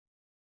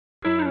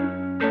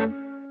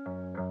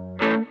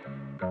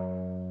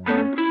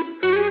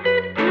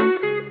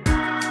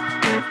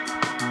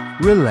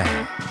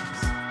relax.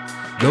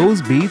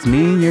 Those beats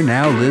mean you're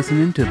now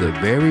listening to the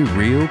very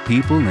real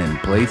people and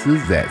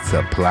places that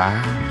supply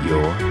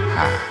your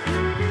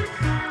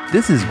high.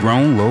 This is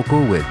Grown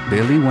Local with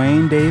Billy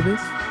Wayne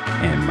Davis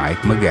and Mike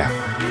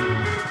McGowan.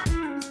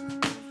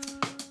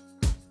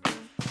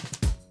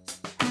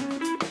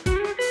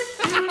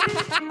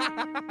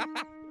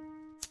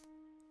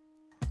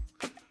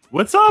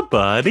 What's up,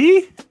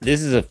 buddy?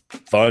 This is a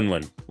fun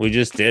one. We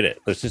just did it.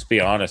 Let's just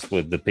be honest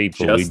with the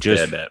people.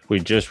 We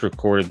just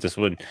recorded this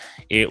one.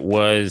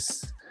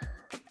 Here's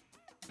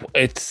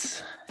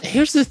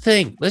the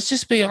thing. Let's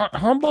just be honest.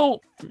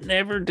 Humboldt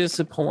never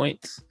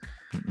disappoints.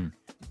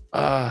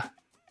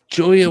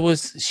 Julia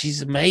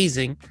she's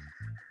amazing.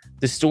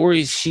 The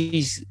stories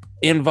she's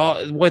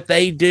involved, what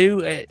they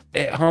do at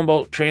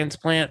Humboldt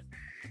Transplant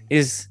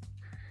it's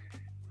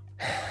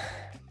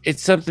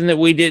something that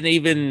we didn't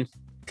even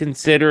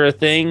consider a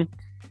thing.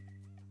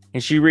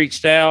 And she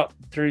reached out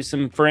through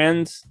some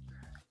friends.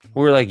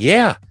 We're like,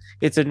 yeah,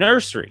 it's a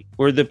nursery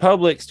where the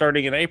public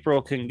starting in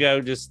April can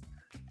go just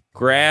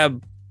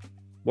grab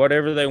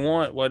whatever they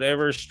want,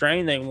 whatever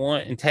strain they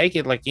want, and take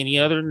it like any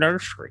other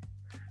nursery.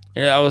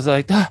 And I was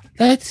like,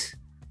 that's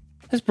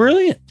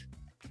brilliant.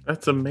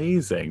 That's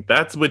amazing.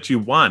 That's what you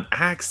want.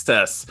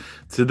 Access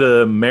to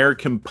the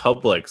American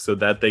public so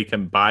that they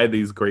can buy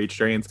these great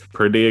strains.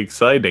 Pretty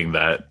exciting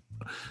that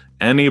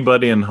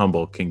anybody in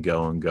Humboldt can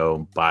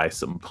go buy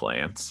some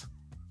plants.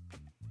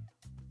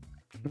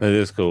 That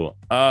is cool.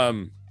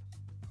 But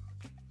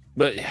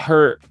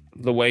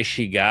the way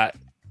she got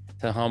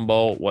to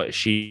Humboldt, what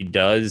she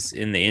does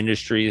in the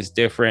industry is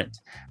different.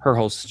 Her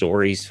whole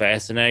story is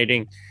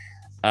fascinating.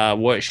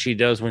 What she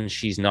does when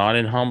she's not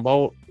in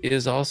Humboldt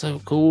is also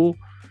cool.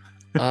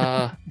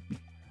 You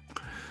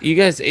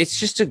guys, it's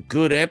just a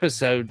good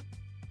episode.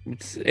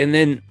 And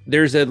then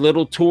there's a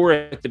little tour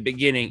at the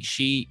beginning.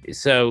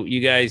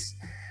 You guys,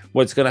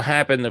 what's going to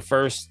happen the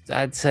first,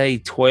 I'd say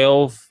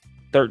 12,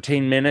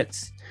 13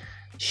 minutes,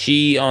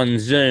 she on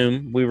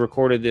Zoom, we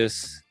recorded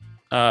this,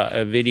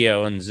 a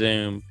video on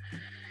Zoom,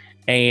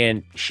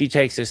 and she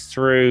takes us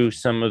through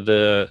some of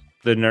the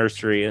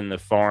nursery and the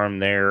farm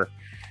there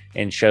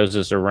and shows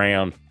us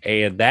around.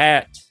 And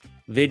that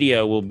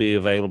video will be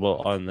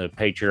available on the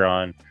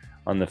Patreon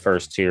on the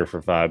first tier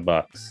for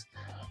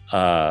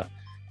 $5.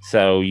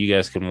 So you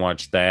guys can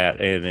watch that,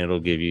 and it'll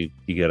give you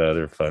got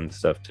other fun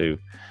stuff too.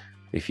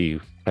 If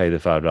you pay the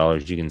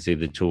 $5, you can see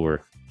the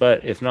tour.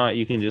 But if not,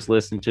 you can just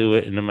listen to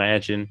it and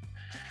imagine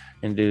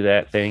and do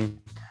that thing.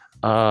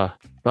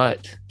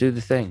 But do the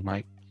thing,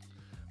 Mike.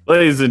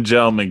 Ladies and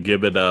gentlemen,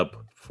 give it up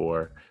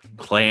for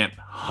Plant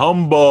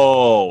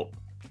Humboldt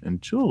and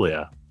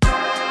Julia.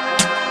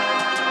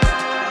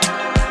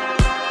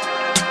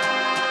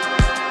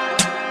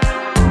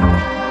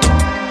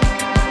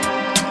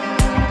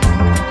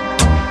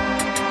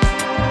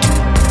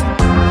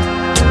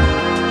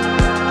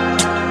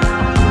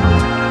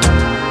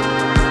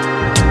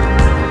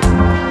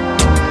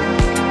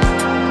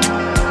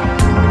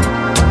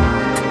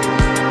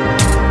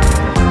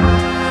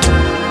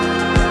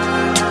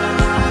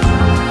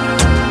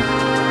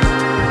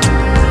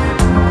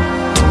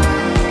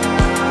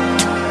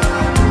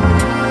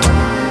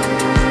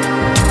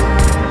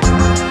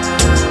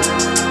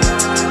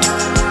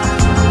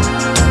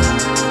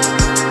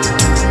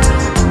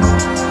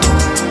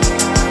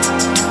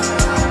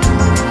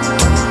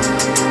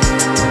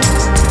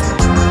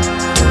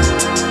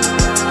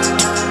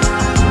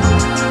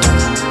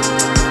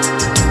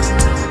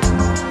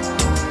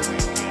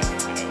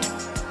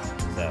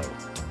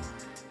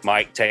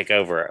 Mike, take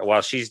over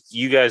while she's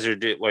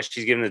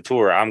giving the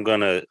tour. I'm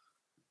gonna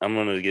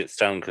get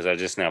stoned because I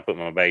just now put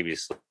my baby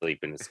to sleep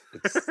and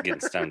it's getting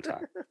stone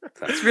time.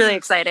 So, it's really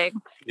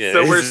exciting. Yeah,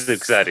 so it's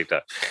exciting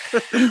time.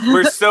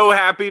 We're so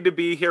happy to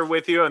be here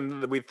with you,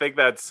 and we think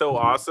that's so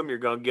awesome. You're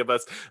going to give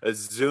us a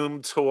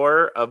Zoom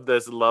tour of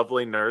this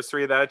lovely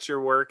nursery that you're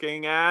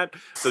working at.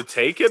 So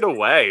take it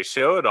away.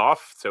 Show it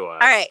off to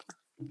us. All right.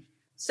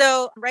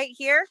 So right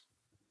here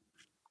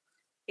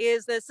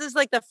this is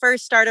like the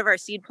first start of our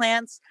seed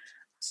plants.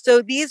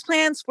 So these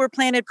plants were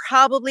planted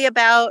probably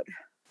about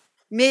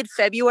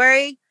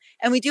mid-February,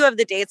 and we do have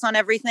the dates on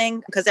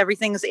everything because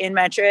everything's in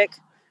metric,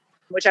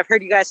 which I've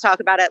heard you guys talk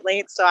about at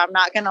length, so I'm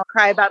not going to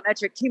cry about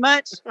metric too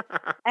much.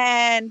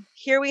 And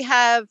here we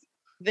have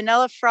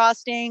Vanilla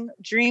Frosting,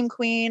 Dream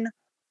Queen,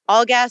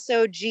 All Gas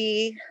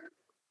OG,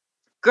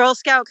 Girl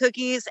Scout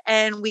cookies,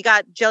 and we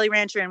got Jelly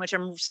Rancher in, which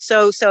I'm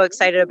so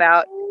excited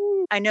about.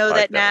 I know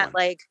that Nat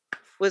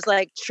was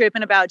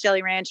tripping about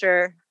Jelly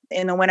Rancher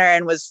in the winter,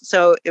 and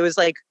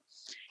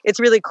it's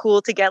really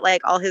cool to get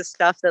all his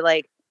stuff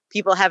that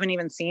people haven't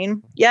even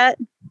seen yet.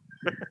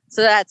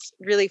 So that's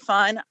really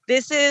fun.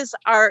 This is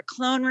our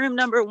clone room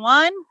number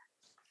 1,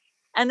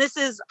 and this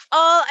is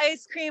all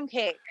ice cream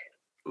cake.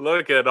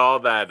 Look at all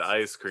that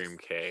ice cream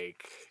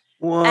cake.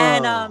 Whoa.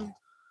 And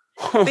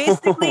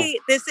basically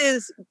this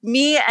is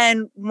me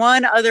and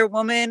one other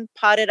woman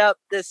potted up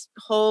this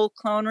whole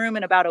clone room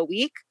in about a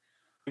week.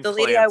 The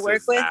lady I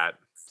work with.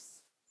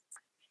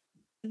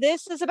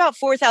 This is about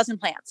 4,000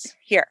 plants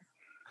here.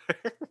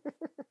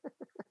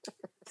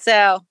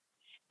 So,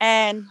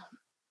 and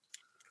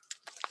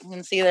you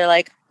can see they're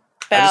like.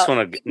 I just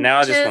want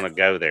to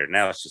go there.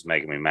 Now it's just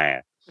making me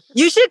mad.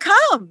 You should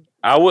come.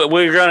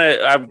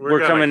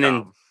 We're coming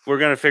in. We're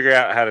gonna figure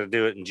out how to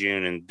do it in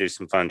June and do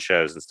some fun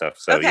shows and stuff.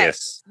 So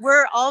yes,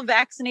 we're all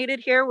vaccinated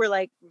here. We're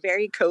like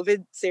very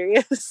COVID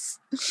serious.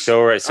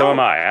 So am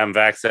I. I'm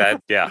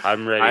vaccinated. Yeah,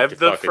 I'm ready. I have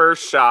the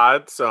first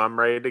shot, so I'm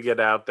ready to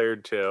get out there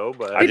too.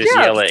 But I just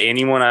yell at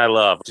anyone I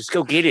love. Just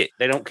go get it.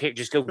 They don't care.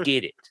 Just go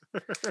get it.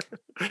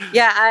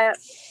 Yeah,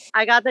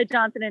 I got the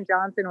Johnson &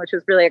 Johnson, which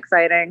was really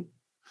exciting.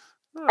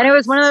 Nice. And it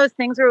was one of those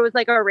things where it was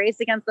like a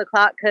race against the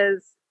clock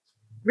because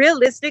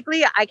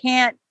realistically, I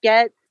can't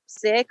get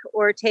sick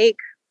or take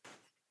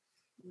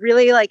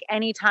really like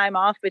any time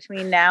off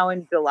between now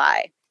and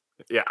July.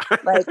 Yeah.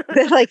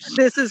 like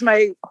this is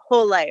my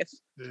whole life.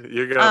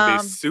 You're going to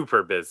be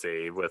super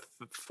busy with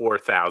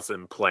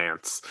 4,000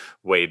 plants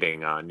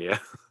waiting on you.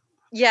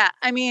 Yeah.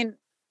 I mean,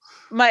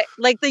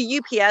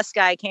 the UPS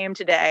guy came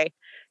today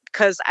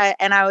because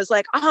I was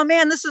like, oh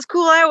man, this is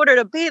cool. I ordered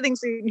a bathing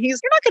suit. And you're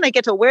not going to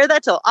get to wear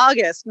that till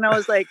August. And I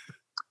was like,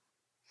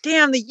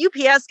 damn, the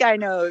UPS guy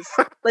knows.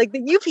 Like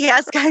the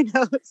UPS guy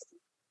knows.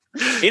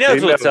 He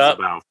knows what's up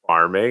about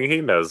farming. He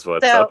knows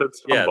what's up.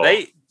 It's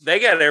Humboldt. They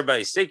got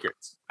everybody's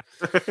secrets.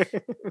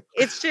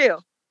 It's true.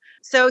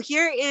 So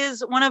here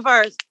is one of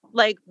our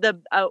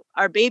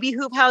our baby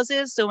hoop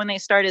houses. So when they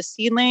start as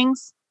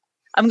seedlings,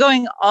 I'm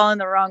going all in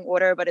the wrong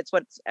order, but it's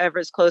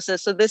whatever's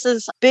closest. So this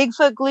is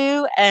Bigfoot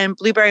glue and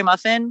blueberry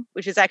muffin,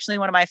 which is actually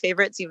one of my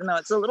favorites, even though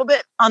it's a little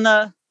bit on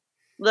the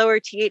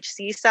lower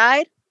THC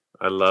side.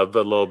 I love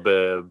the little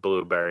bit of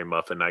blueberry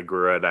muffin. I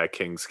grew it at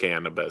King's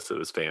Cannabis. It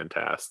was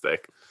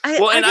fantastic.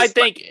 I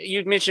think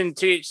you mentioned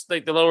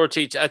the lower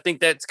THC. I think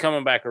that's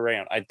coming back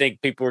around. I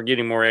think people are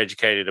getting more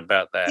educated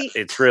about that.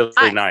 It's really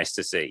nice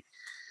to see.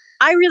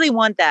 I really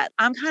want that.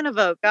 I'm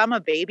a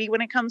baby when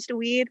it comes to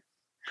weed.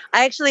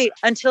 I actually,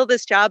 until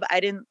this job,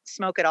 I didn't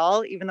smoke at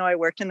all, even though I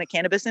worked in the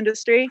cannabis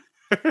industry.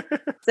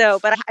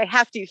 But I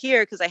have to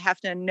here because I have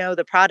to know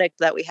the product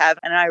that we have.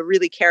 And I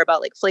really care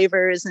about like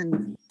flavors,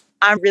 and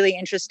I'm really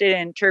interested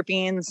in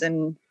terpenes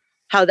and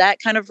how that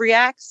kind of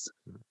reacts.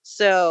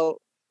 So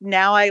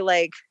now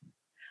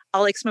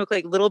I'll smoke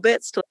like little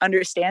bits to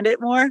understand it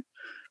more,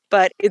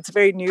 but it's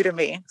very new to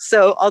me.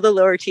 So all the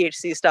lower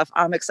THC stuff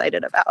I'm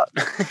excited about.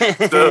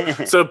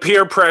 So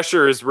peer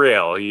pressure is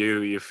real.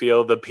 You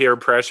feel the peer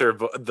pressure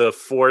of the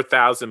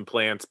 4,000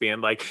 plants being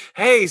like,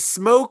 hey,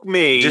 smoke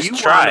me.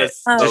 Just try it.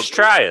 Just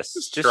try us.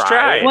 Just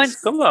try it.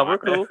 Come on, we're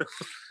cool.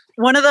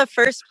 One of the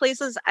first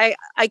places I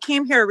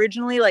came here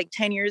originally like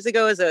 10 years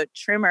ago as a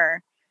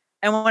trimmer.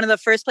 And one of the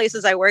first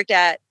places I worked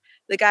at,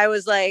 the guy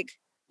was like,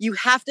 you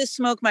have to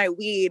smoke my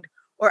weed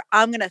or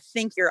I'm going to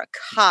think you're a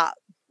cop.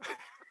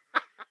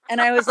 And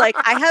I was like,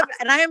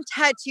 I am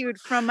tattooed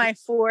from my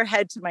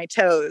forehead to my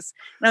toes.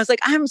 And I was like,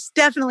 I'm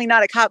definitely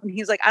not a cop. And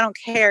he's like, I don't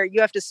care.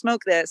 You have to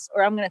smoke this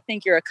or I'm going to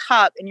think you're a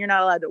cop and you're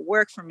not allowed to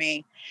work for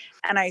me.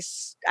 And I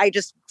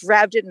just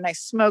grabbed it and I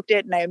smoked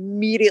it and I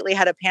immediately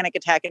had a panic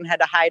attack and had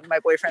to hide in my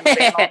boyfriend's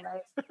van all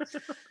night.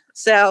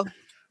 So.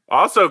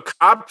 Also,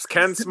 cops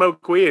can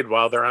smoke weed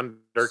while they're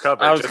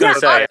undercover. I was going to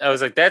say,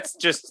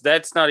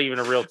 that's not even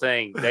a real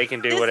thing. They can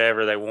do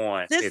whatever they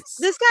want. This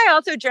guy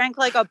also drank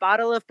like a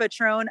bottle of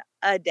Patron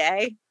a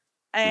day,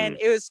 and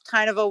it was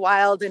kind of a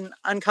wild and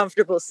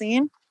uncomfortable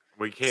scene.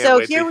 We can't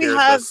wait to hear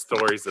the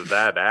stories of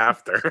that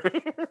after.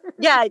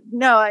 Yeah,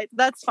 no,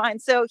 that's fine.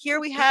 So here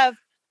we have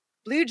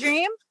Blue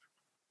Dream,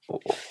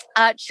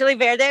 Chili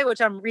Verde,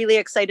 which I'm really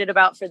excited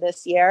about for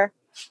this year.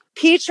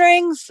 Peach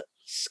Rings,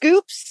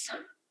 Scoops,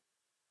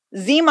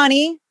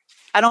 Z-Money.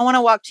 I don't want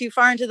to walk too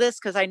far into this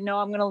because I know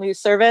I'm going to lose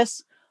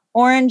service.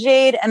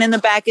 Orangeade, and in the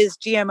back is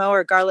GMO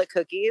or garlic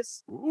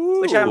cookies,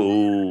 which I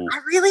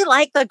really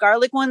like the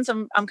garlic ones.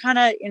 I'm kind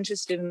of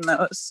interested in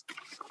those.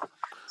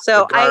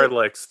 So the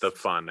garlic's the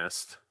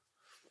funnest.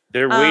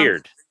 They're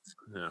weird.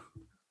 Yeah.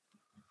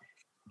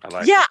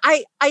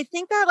 I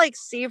think that like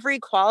savory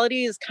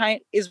quality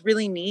is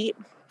really neat.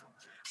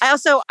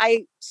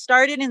 I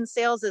started in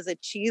sales as a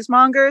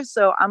cheesemonger,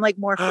 so I'm like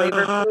more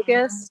flavor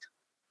focused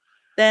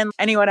than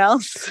anyone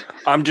else.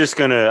 I'm just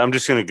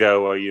gonna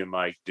go while you and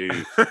Mike do.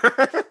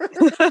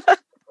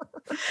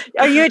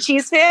 Are you a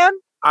cheese fan?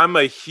 I'm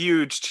a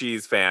huge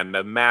cheese fan,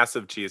 a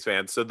massive cheese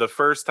fan. So the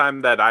first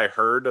time that I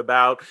heard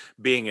about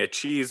being a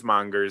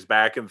cheesemonger is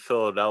back in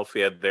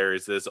Philadelphia.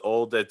 There's this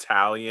old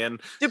Italian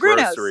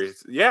grocery.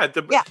 Yeah.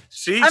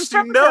 She knows.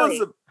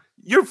 Philly.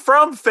 You're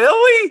from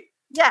Philly?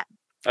 Yeah.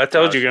 I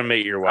told you you're going to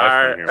meet your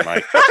wife from here,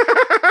 Mike.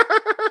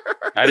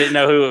 I didn't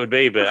know who it would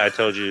be, but I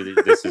told you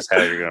this is how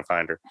you're going to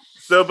find her.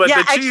 So, but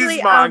the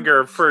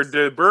cheesemonger for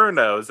De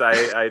Bruno's,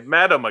 I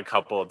met him a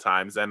couple of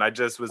times, and I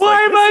just was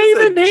why am I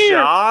even here?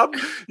 Job?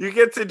 You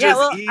get to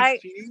just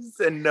eat cheese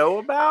and know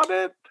about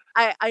it?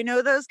 I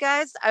know those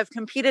guys. I've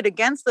competed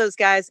against those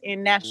guys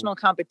in national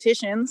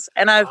competitions,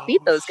 and I've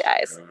beat those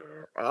guys.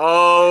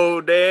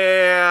 Oh,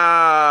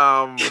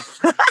 damn.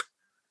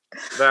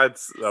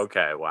 That's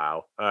okay.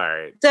 Wow. All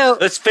right. So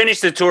Let's finish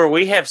the tour.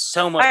 We have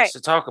so much right.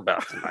 to talk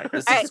about tonight.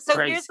 This all right, is so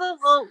crazy. here's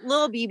the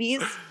little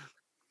BBs.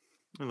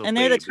 Little And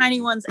they're the tiny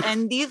baby. ones.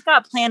 And these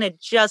got planted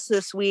just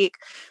this week.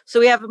 So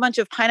we have a bunch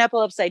of pineapple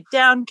upside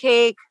down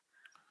cake.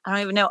 I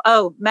don't even know.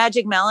 Oh,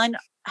 magic melon.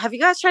 Have you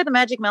guys tried the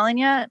magic melon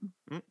yet?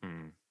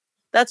 Mm-mm.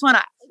 That's one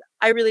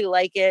I really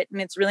like it.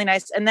 And it's really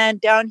nice. And then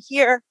down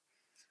here,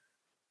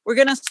 we're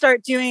going to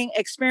start doing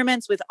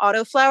experiments with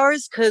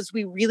autoflowers because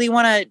we really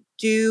want to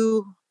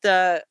do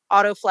the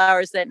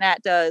autoflowers that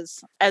Nat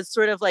does as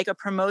sort of like a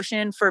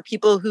promotion for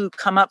people who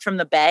come up from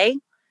the Bay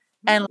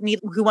and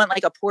who want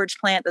like a porch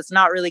plant that's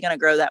not really going to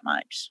grow that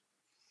much.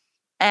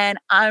 And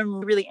I'm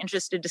really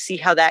interested to see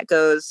how that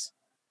goes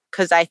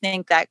because I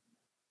think that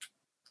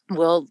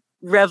will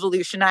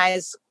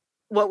revolutionize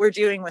what we're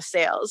doing with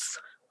sales.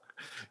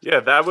 Yeah,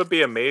 that would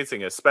be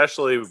amazing,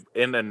 especially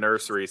in a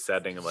nursery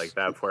setting like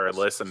that for our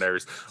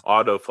listeners.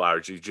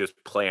 Autoflowers, you just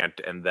plant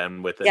and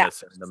then within a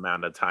certain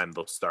amount of time,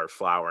 they'll start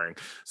flowering.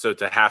 So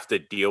to have to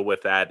deal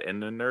with that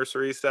in a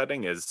nursery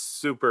setting is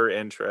super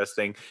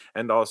interesting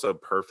and also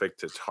perfect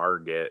to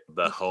target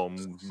the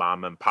home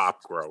mom and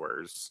pop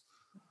growers.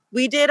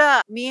 We did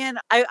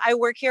I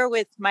work here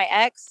with my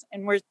ex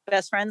and we're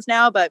best friends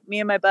now, but me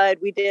and my bud,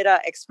 we did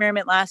a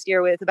experiment last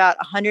year with about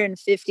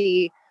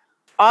 150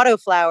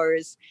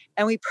 autoflowers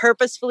and we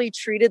purposefully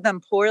treated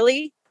them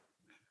poorly.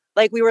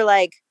 Like we were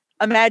like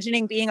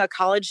imagining being a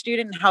college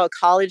student and how a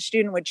college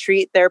student would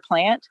treat their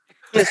plant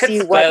to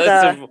see what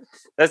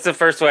that's the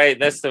first way.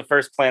 That's the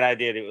first plant I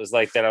did. It was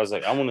like that. I was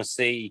like, I want to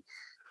see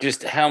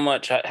just how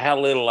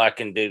little I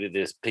can do to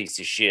this piece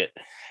of shit.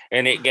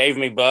 And it gave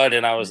me bud,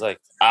 and I was like,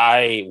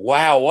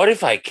 what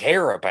if I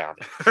care about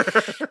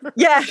it?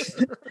 Yeah.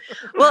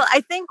 Well,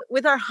 I think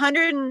with our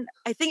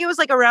I think it was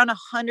like around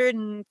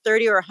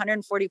 130 or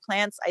 140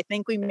 plants, I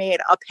think we made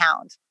a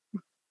pound.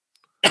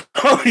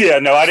 Oh yeah,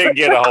 no, I didn't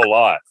get a whole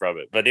lot from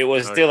it, but it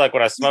was still like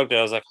when I smoked it,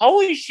 I was like,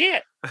 holy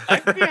shit.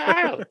 Like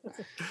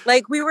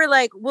we'll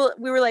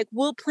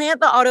plant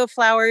the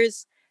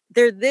autoflowers.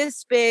 They're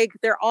this big.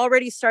 They're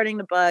already starting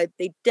to bud.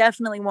 They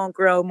definitely won't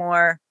grow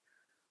more.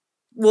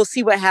 We'll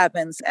see what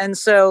happens. And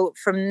so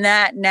from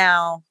that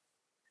now,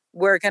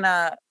 we're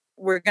gonna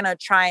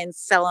try and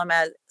sell them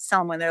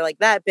when they're like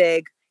that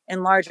big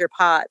in larger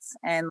pots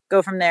and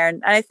go from there.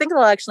 And I think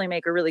they'll actually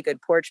make a really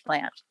good porch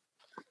plant.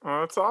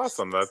 Oh, that's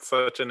awesome. That's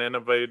such an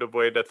innovative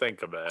way to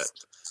think of it.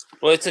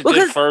 Well, it's a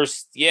good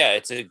first. Yeah,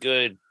 it's a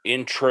good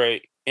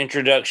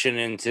introduction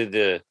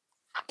into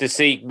to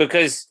see,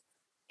 because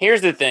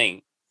here's the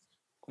thing.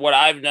 What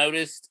I've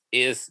noticed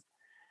is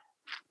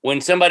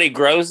when somebody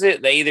grows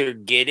it, they either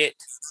get it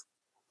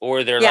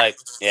or they're like,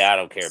 yeah, I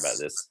don't care about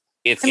this.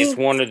 It's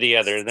one or the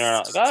other. They're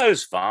not like, oh, it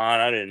was fine.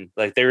 I didn't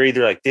like, they're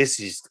either like, this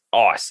is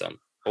awesome,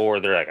 or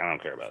they're like, I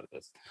don't care about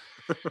this.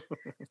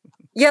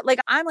 Yeah, like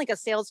I'm like a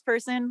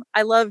salesperson.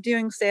 I love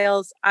doing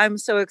sales. I'm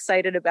so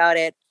excited about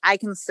it. I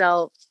can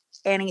sell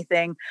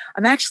anything.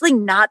 I'm actually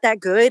not that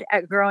good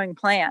at growing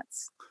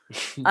plants.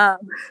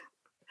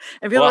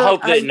 And well, I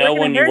hope like, that no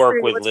one you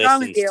work with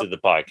listens to the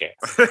podcast.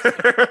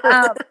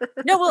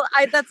 No, well,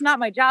 that's not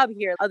my job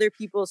here. Other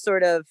people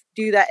sort of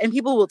do that, and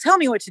people will tell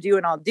me what to do,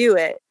 and I'll do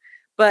it.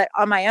 But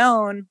on my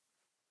own,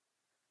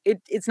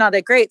 it's not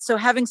that great. So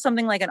having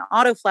something like an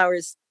autoflower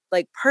is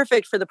like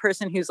perfect for the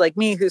person who's like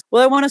me,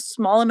 I want a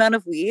small amount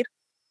of weed,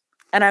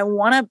 and I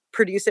want to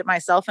produce it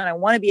myself, and I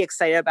want to be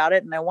excited about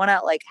it, and I want to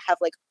like have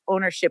like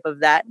ownership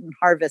of that and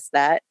harvest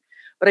that,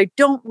 but I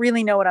don't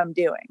really know what I'm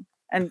doing.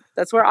 And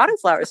that's where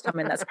autoflowers come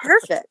in. That's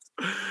perfect.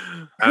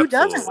 Who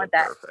doesn't want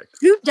that? Perfect.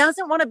 Who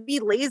doesn't want to be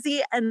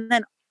lazy and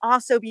then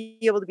also be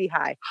able to be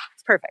high?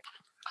 It's perfect.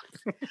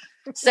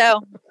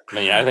 So, I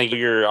mean, I think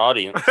your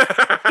audience.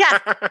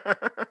 Yeah.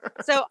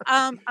 So,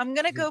 I'm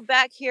gonna go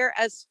back here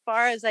as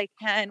far as I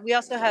can. We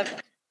also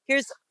have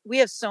we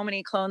have so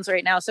many clones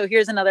right now. So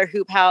here's another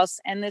hoop house,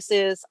 and this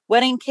is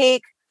wedding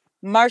cake,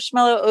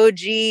 marshmallow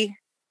OG,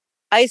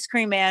 ice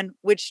cream man,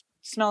 which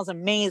smells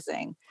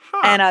amazing,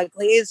 and a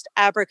glazed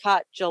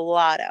apricot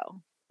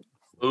gelato.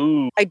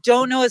 Ooh. I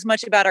don't know as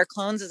much about our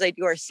clones as I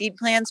do our seed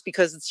plants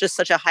because it's just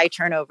such a high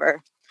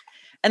turnover.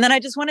 And then I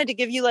just wanted to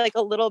give you like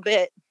a little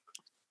bit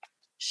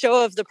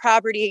show of the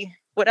property,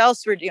 what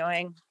else we're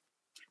doing.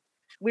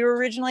 We were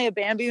originally a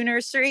bamboo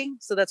nursery,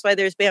 so that's why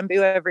there's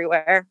bamboo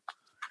everywhere.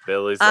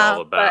 Billy's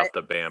all about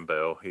the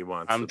bamboo. He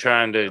wants. I'm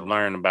trying to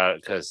learn about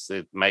it because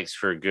it makes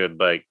for good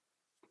like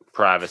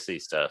privacy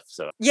stuff.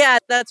 So yeah,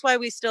 that's why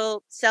we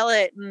still sell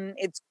it, and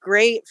it's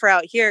great for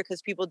out here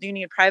because people do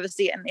need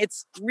privacy, and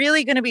it's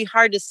really going to be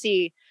hard to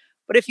see.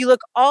 But if you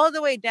look all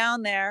the way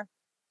down there,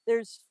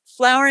 there's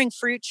flowering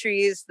fruit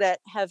trees that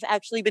have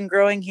actually been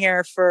growing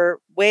here for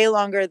way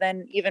longer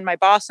than even my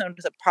boss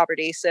owns a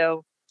property.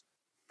 So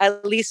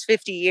at least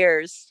 50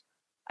 years.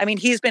 I mean,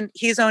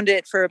 he's owned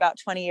it for about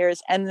 20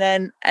 years. And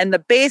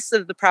the base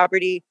of the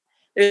property,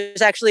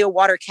 there's actually a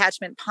water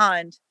catchment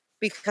pond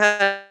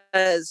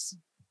because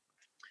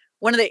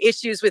one of the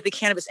issues with the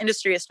cannabis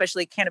industry,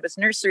 especially cannabis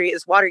nursery,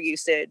 is water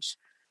usage.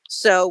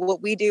 So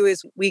what we do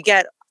is we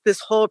get this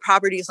whole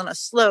property is on a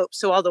slope.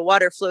 So all the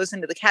water flows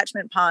into the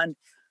catchment pond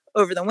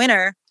over the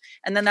winter.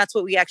 And then that's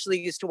what we actually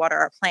use to water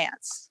our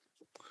plants.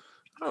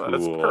 Oh,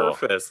 that's Cool.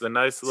 perfect. The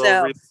nice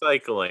little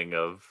recycling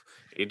of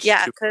H2O.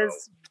 Yeah,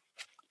 because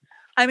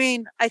I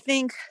mean, I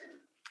think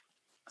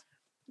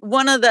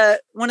one of the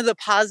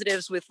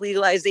positives with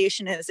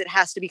legalization is it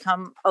has to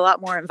become a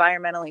lot more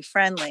environmentally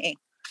friendly.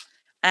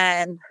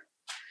 And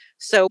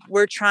so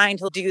we're trying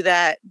to do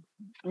that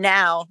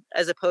now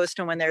as opposed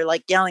to when they're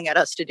like yelling at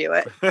us to do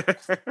it.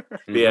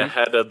 Be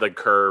ahead of the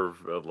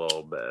curve a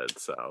little bit.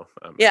 So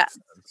that makes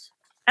sense.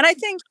 And I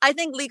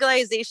think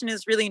legalization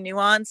is really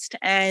nuanced,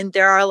 and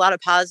there are a lot of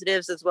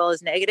positives as well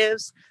as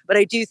negatives. But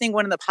I do think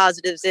one of the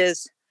positives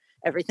is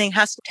everything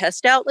has to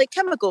test out like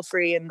chemical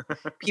free, and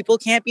people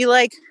can't be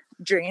like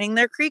draining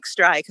their creeks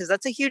dry, because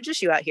that's a huge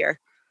issue out here.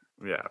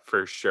 Yeah,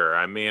 for sure.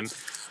 I mean,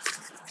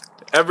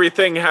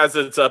 everything has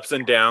its ups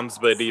and downs,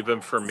 but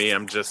even for me,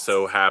 I'm just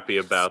so happy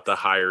about the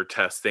higher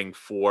testing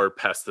for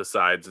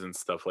pesticides and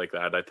stuff like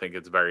that. I think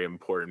it's very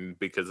important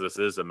because this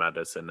is a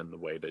medicine and the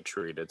way to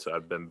treat it. So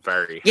I've been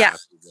very happy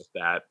with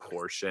that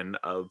portion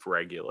of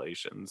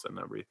regulations and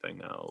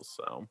everything else.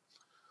 So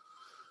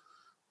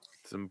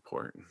it's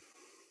important.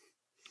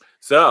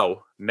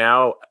 So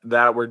now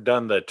that we're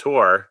done the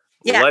tour,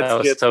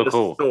 let's get to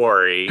the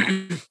story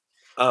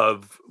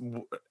of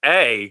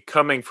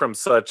coming from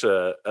such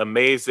a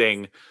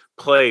amazing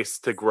place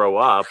to grow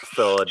up,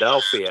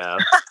 Philadelphia.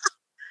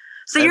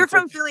 So you're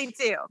from Philly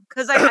too,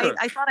 because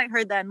I thought I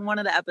heard that in one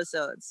of the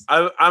episodes.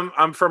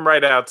 I'm from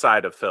right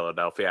outside of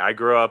Philadelphia. I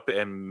grew up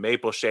in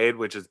Maple Shade,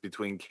 which is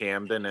between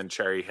Camden and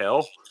Cherry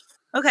Hill.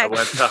 Okay. I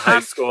went to high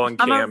school in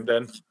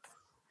Camden.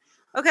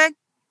 Okay.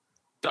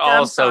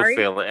 Also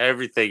Philly.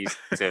 Everything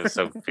is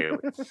so Philly.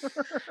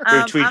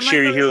 Between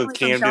Cherry Hill and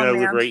Camden, I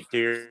live right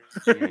there.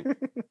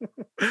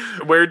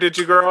 Where did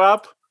you grow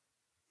up?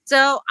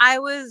 So I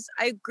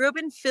grew up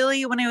in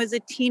Philly when I was a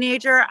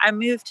teenager. I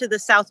moved to the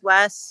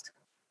Southwest.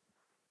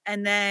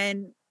 And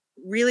then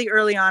really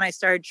early on, I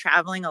started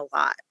traveling a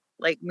lot,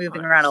 like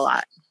moving around a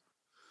lot.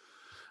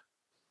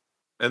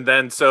 And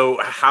then, so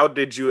how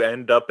did you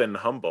end up in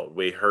Humboldt?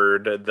 We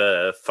heard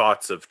the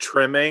thoughts of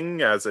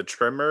trimming as a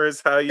trimmer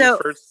is how you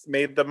first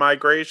made the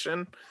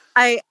migration.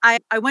 I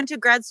went to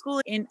grad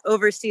school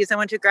overseas. I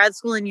went to grad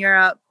school in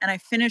Europe, and I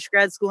finished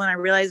grad school, and I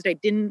realized I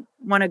didn't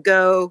want to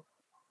do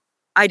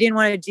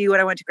what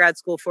I went to grad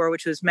school for,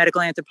 which was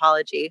medical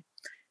anthropology.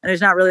 And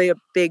there's not really a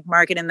big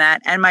market in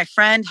that. And my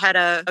friend had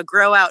a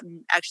grow out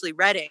in actually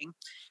Reading.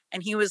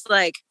 And he was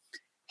like,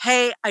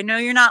 hey, I know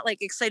you're not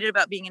like excited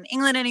about being in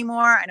England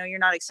anymore. I know you're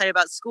not excited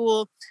about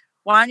school.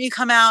 Why don't you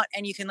come out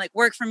and you can like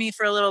work for me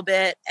for a little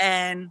bit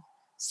and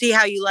see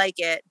how you like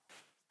it.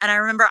 And I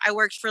remember I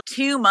worked for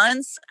 2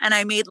 months and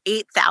I made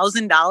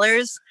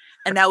 $8,000.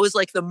 And that was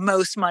like the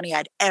most money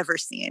I'd ever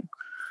seen.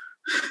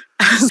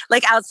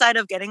 Like outside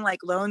of getting like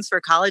loans for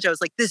college, I was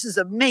like, this is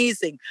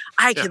amazing.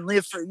 I can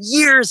live for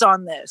years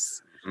on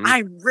this.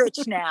 I'm rich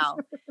now.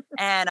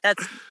 And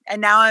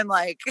now I'm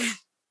like,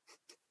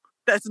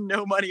 that's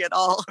no money at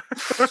all.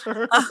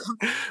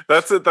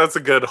 That's a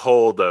good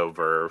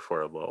holdover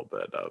for a little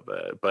bit of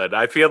it. But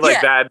I feel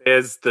like that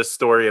is the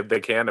story of the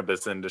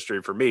cannabis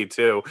industry for me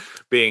too,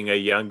 being a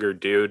younger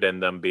dude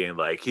and them being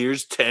like,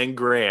 here's 10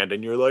 grand.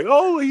 And you're like,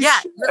 holy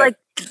shit. You're like,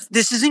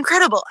 this is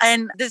incredible.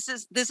 And this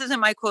isn't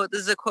my quote.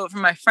 This is a quote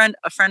from a friend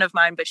of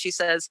mine, but she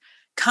says,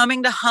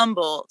 coming to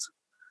Humboldt,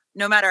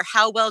 no matter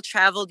how well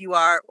traveled you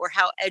are or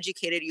how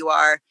educated you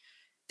are,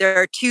 there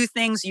are 2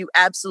 things you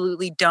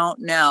absolutely don't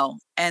know.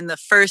 And the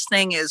first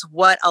thing is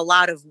what a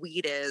lot of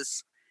weed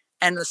is.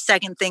 And the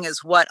second thing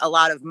is what a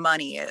lot of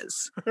money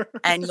is.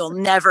 And you'll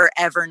never,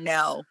 ever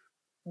know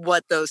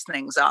what those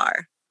things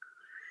are.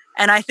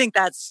 And I think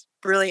that's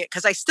brilliant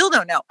because I still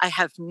don't know. I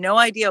have no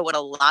idea what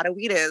a lot of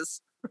weed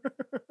is.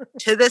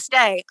 To this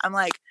day, I'm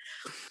like,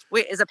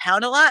 wait, is a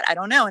pound a lot? I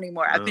don't know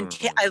anymore.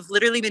 I've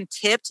literally been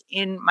tipped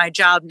in my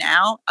job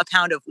now a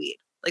pound of weed.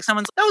 Like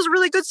someone's like, that was a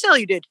really good sale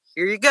you did.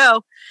 Here you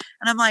go.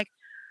 And I'm like,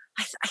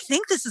 I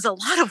think this is a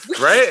lot of weed.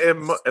 Right?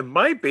 It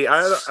might be.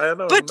 I don't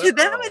know. But to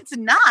them, it's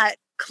not,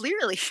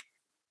 clearly.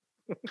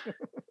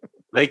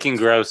 They can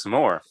grow some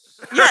more.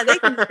 Yeah, they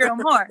can grow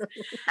more.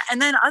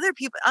 And then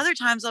other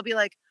times I'll be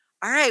like,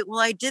 all right, well,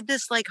 I did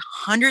this like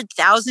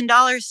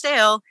 $100,000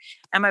 sale.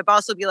 And my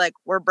boss will be like,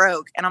 we're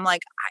broke. And I'm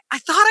like, I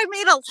thought I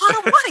made a lot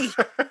of money.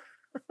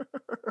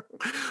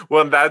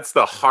 Well, that's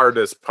the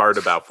hardest part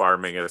about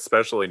farming,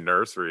 especially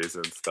nurseries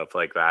and stuff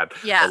like that.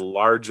 Yeah. A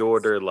large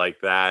order like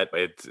that,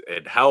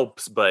 it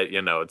helps, but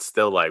it's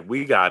still like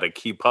we got to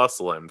keep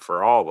hustling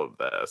for all of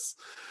this.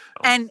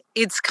 And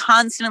it's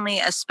constantly,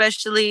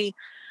 especially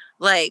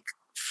like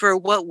for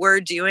what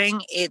we're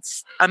doing,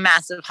 it's a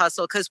massive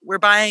hustle because we're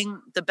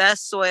buying the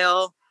best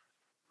soil.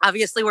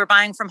 Obviously, we're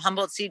buying from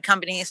Humboldt Seed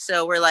Company.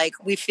 So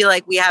we feel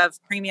like we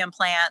have premium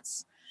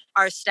plants.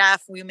 Our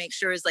staff, we make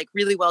sure is like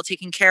really well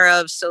taken care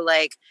of. So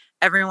like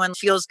everyone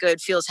feels good,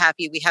 feels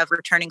happy. We have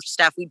returning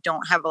staff. We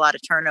don't have a lot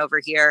of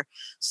turnover here.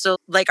 So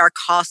like our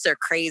costs are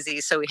crazy.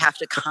 So we have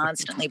to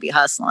constantly be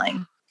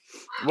hustling.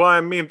 Well,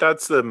 I mean,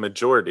 that's the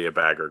majority of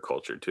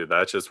agriculture too.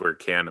 That's just where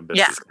cannabis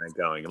is kind of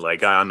going.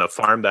 Like on the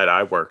farm that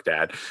I worked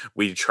at,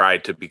 we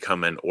tried to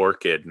become an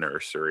orchid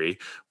nursery,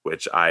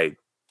 which I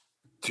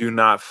do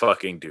not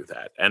fucking do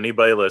that.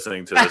 Anybody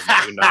listening to this,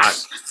 do not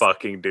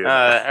fucking do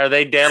that. Are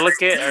they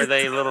delicate? Are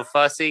they a little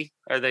fussy?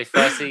 Are they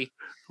fussy?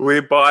 We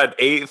bought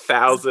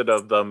 8,000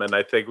 of them, and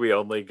I think we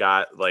only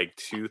got like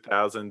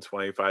 2,000,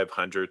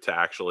 2,500 to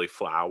actually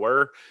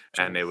flower.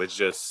 And it was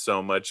just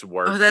so much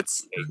work to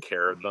take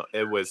care of them.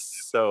 It was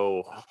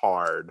so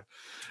hard.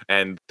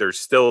 And there's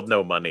still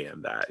no money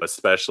in that,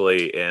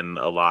 especially in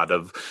a lot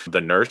of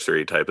the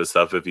nursery type of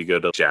stuff. If you go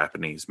to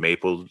Japanese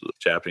maple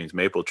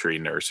tree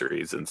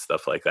nurseries and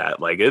stuff like that,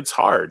 like it's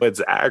hard.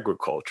 It's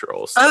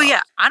agricultural stuff. Oh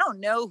yeah, I don't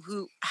know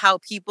how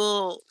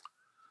people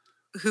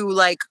who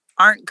like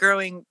aren't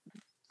growing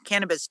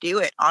cannabis do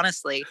it,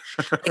 honestly.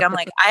 Like I'm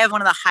like, I have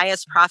one of the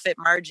highest profit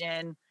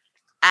margin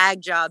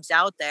ag jobs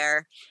out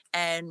there,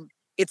 and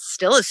it's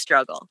still a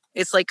struggle.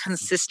 It's like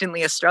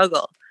consistently a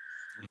struggle.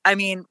 I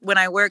mean, when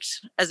I worked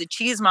as a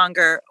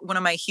cheesemonger, one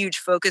of my huge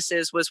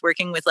focuses was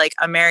working with like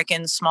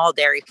American small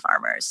dairy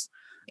farmers.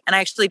 And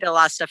I actually did a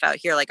lot of stuff out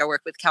here. Like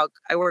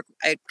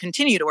I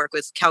continue to work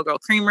with Cowgirl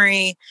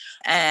Creamery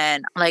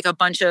and like a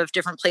bunch of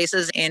different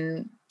places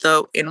in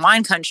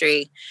wine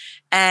country.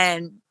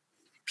 And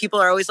people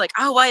are always like,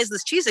 oh, why is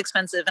this cheese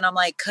expensive? And I'm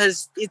like,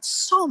 because it's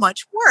so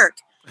much work.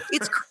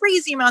 It's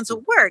crazy amounts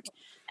of work.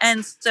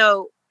 And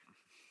so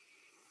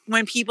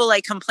when people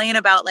like complain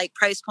about like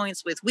price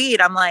points with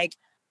weed, I'm like,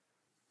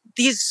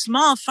 these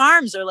small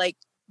farms are like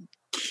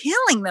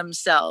killing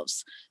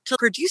themselves to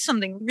produce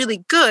something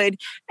really good.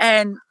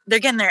 And they're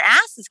getting their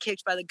asses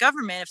kicked by the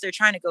government if they're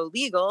trying to go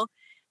legal.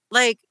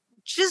 Like,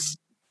 just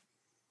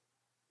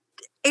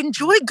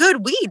enjoy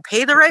good weed,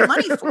 pay the right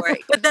money for it.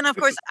 But then, of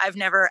course, I've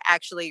never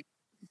actually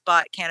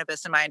bought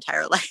cannabis in my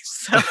entire life,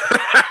 so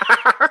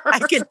I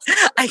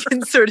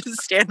can sort of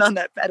stand on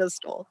that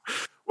pedestal.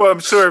 Well, I'm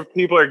sure if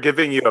people are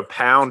giving you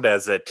 £1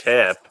 as a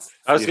tip.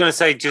 I was going to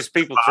say, just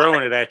people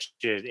throwing it at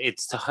you.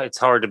 It's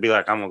hard to be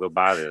like, I'm going to go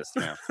buy this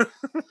now.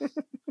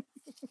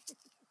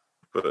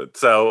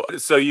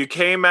 So you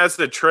came as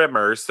the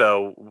trimmer.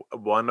 So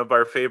one of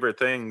our favorite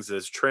things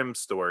is trim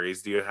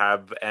stories. Do you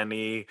have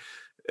any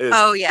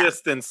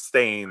distance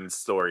stain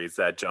stories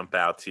that jump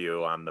out to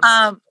you on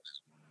the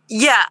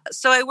Yeah.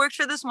 So I worked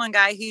for this one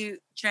guy who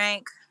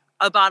drank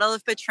a bottle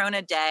of Patron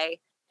a day,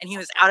 and he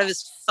was out of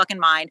his fucking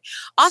mind.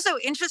 Also,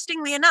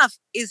 interestingly enough,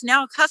 is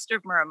now a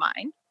customer of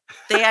mine.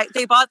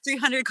 They bought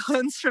 300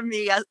 clones from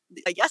me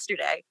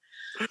yesterday.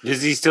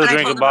 Does he still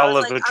drink a bottle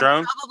of Patron?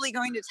 I'm probably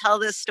going to tell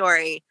this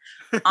story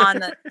on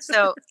the.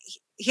 So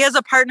he has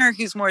a partner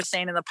who's more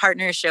sane, and the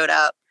partner showed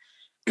up.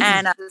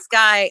 And this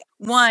guy,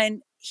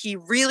 he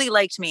really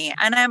liked me,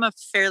 and I'm a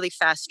fairly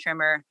fast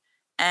trimmer.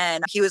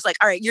 And he was like,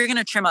 all right, you're going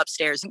to trim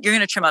upstairs. You're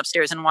going to trim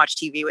upstairs and watch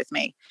TV with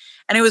me.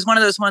 And it was one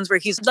of those ones where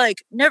he's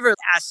like, never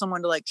asked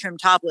someone to like trim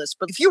topless.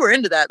 But if you were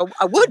into that,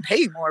 I would pay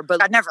you more.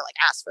 But I'd never like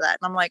ask for that.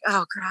 And I'm like,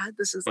 oh, God,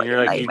 this is like, you're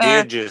like, nightmare.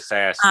 You did just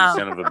ask, you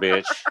son of a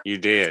bitch. You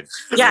did.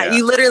 Yeah,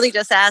 you literally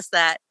just asked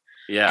that.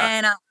 Yeah.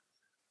 And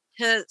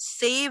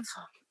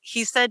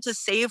he said to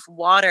save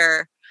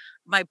water,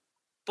 my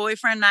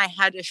boyfriend and I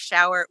had to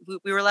shower.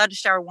 We were allowed to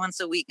shower once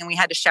a week, and we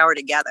had to shower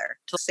together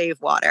to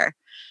save water.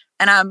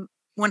 And I'm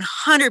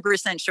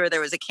 100% sure there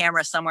was a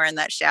camera somewhere in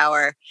that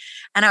shower.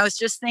 And I was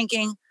just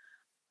thinking,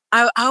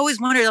 I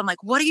always wondered, I'm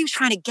like, what are you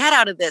trying to get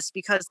out of this?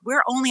 Because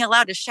we're only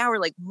allowed to shower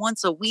like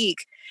once a week,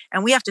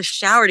 and we have to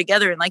shower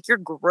together in like your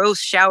gross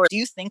shower. Do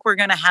you think we're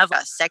going to have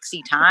a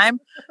sexy time?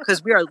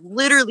 Because we are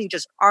literally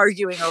just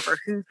arguing over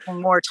who's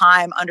more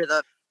time under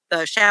the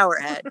shower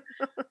head.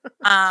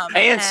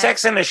 And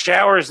sex in the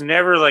shower is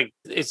never like,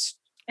 it's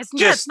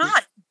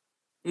not.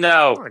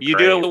 No, you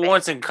do it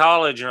once in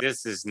college.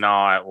 This is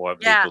not what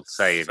people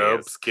say it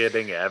Soap's is.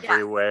 getting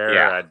everywhere.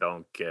 Yeah. I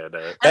don't get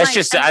it. That's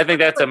just, I think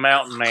that's a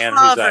mountain man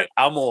who's like,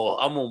 I'm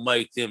gonna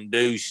make them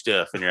do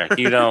stuff. And you're like,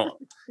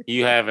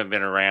 you haven't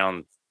been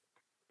around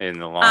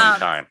in a long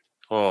time.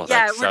 Oh,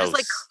 yeah, we're just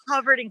like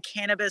covered in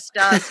cannabis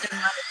dust,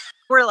 and like,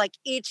 we're like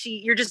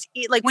itchy. You're just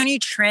like, when you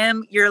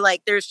trim, you're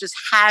like, there's just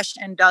hash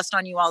and dust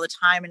on you all the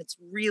time, and it's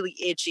really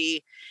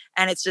itchy,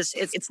 and it's just,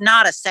 it's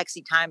not a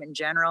sexy time in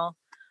general.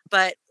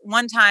 But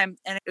one time,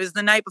 and it was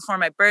the night before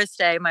my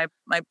birthday, my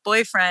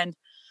boyfriend,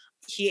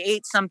 he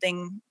ate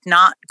something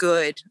not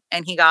good,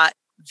 and he got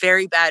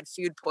very bad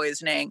food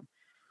poisoning.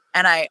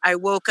 And I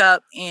woke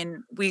up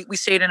we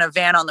stayed in a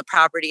van on the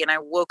property, and I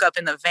woke up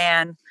in the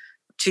van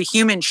to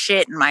human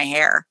shit in my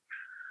hair.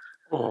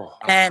 Oh.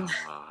 And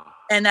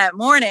that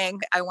morning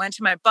I went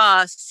to my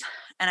boss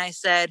and I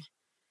said,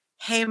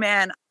 hey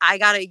man, I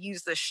got to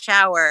use the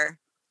shower.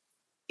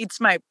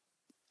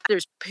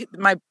 There's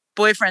my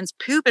boyfriend's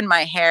poop in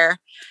my hair,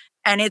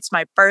 and it's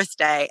my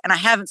birthday, and I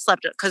haven't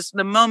slept, because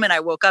the moment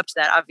I woke up to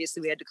that,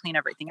 obviously we had to clean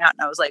everything out,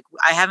 and I was like,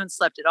 I haven't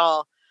slept at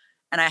all,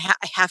 and I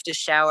have to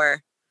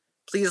shower.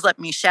 Please let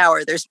me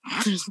shower. There's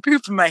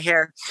poop in my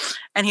hair.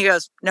 And he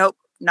goes, nope,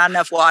 not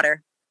enough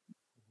water.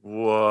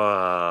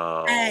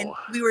 Whoa. And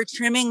we were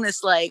trimming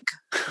this like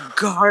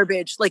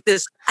garbage, like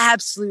this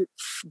absolute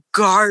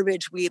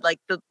garbage weed, like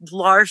the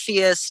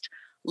larfiest,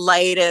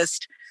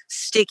 lightest,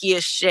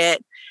 stickiest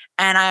shit.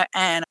 And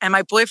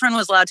my boyfriend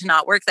was allowed to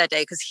not work that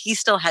day because he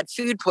still had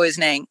food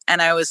poisoning.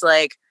 And I was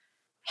like,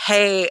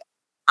 hey,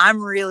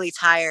 I'm really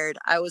tired.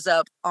 I was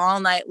up all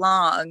night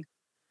long.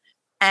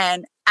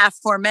 And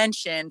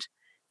aforementioned,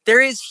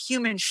 there is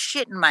human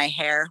shit in my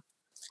hair.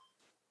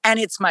 And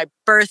it's my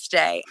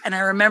birthday. And I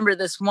remember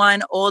this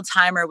one old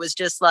timer was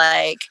just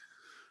like,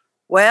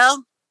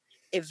 well,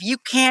 if you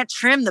can't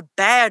trim the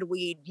bad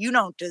weed, you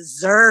don't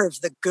deserve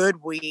the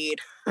good weed.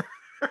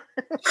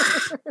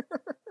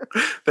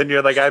 Then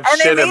you're like, I have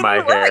shit in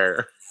my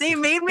hair. They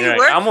made me You're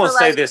work. Like, I'm going to for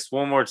say like, this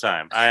one more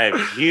time. I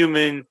have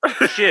human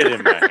shit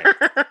in my hair.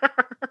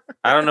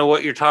 I don't know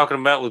what you're talking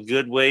about with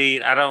good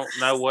weed. I don't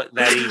know what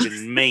that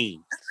even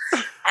means.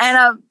 And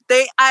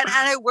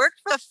I worked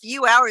for a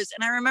few hours,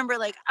 and I remember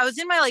like I was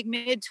in my like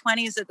mid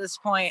 20s at this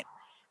point,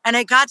 and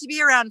it got to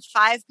be around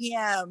 5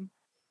 p.m.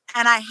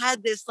 and I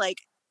had this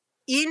like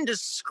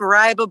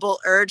indescribable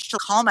urge to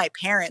call my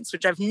parents,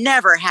 which I've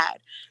never had.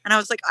 And I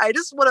was like,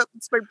 it's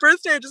my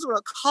birthday. I just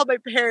want to call my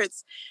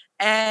parents.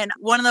 And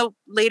one of the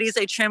ladies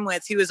I trim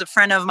with, who was a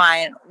friend of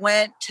mine,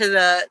 went to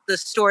the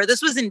store.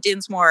 This was in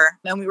Dinsmore,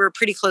 and we were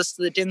pretty close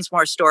to the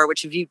Dinsmore store,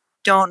 which if you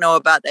don't know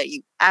about that,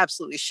 you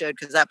absolutely should,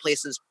 because that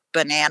place is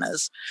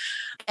bananas.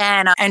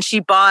 And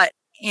she bought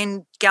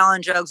in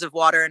gallon jugs of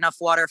water, enough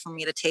water for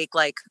me to take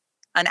like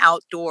an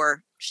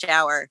outdoor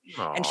shower.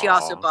 Aww. And she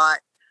also bought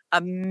a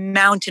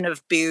mountain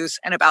of booze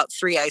and about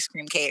 3 ice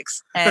cream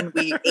cakes. And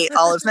we ate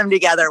all of them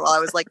together while I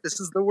was like, this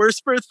is the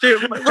worst birthday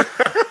of my life.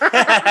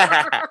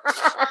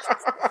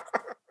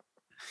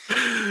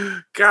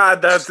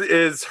 God, that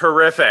is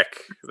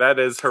horrific. That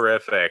is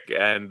horrific.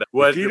 And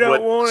what if you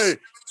don't want to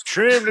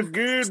trim the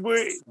good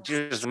weed,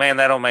 just man,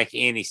 that don't make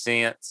any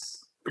sense.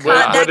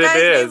 What that it guy's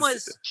is. name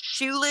was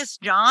Shoeless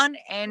John,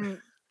 and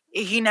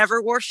he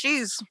never wore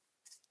shoes.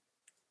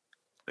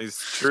 He's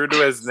true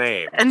to his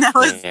name. And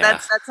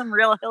that's some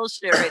real hill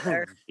shit right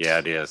there. Yeah,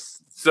 it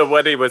is. So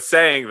what he was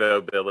saying,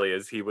 though, Billy,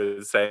 is he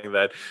was saying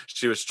that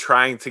she was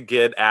trying to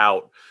get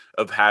out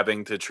of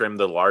having to trim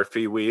the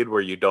larfy weed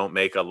where you don't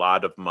make a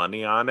lot of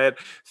money on it,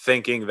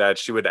 thinking that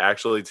she would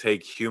actually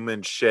take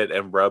human shit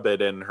and rub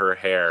it in her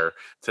hair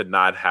to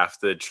not have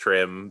to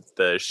trim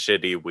the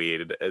shitty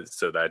weed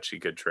so that she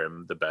could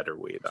trim the better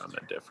weed on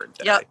a different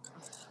day. Yep.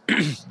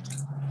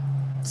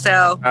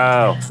 So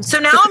now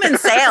I'm in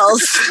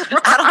sales.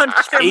 I don't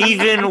trim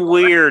even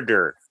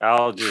weirder.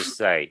 I'll just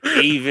say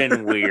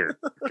even weirder.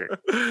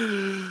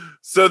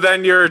 So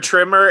then you're a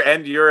trimmer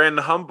and you're in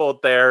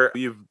Humboldt there.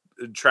 You've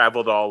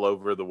traveled all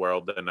over the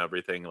world and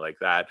everything like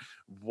that.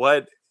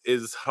 What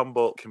is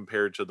Humboldt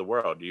compared to the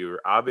world?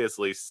 You're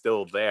obviously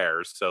still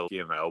there. So,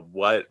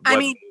 what I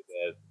mean,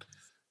 is it?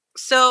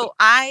 So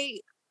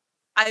I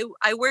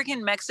work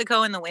in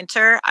Mexico in the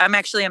winter. I'm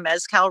actually a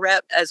mezcal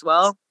rep as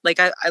well. Like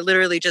I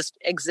literally just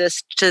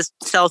exist to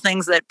sell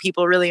things that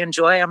people really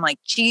enjoy. I'm like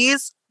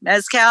cheese,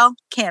 mezcal,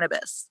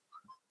 cannabis.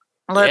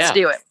 Let's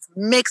do it.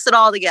 Mix it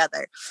all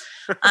together.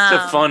 It's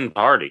a fun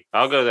party.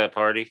 I'll go to that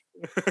party.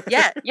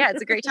 Yeah,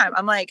 it's a great time.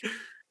 I'm like,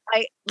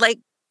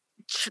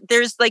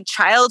 there's like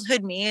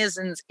childhood me is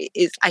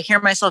I hear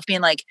myself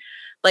being like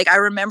I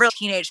remember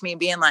teenage me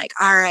being like,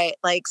 all right,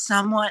 like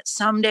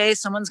someday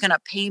someone's gonna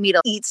pay me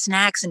to eat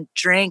snacks and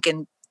drink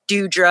and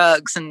do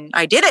drugs, and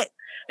I did it.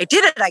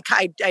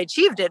 I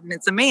achieved it, and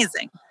it's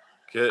amazing.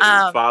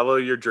 Follow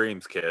your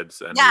dreams,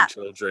 kids, and your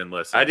children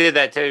listen. I did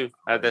that too.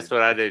 That's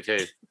what I do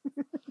too.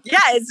 Yeah,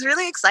 it's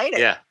really exciting.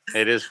 Yeah,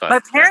 it is fun.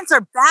 My parents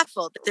are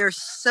baffled. They're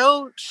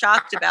so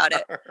shocked about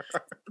it.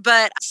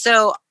 But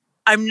so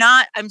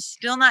I'm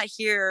still not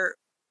here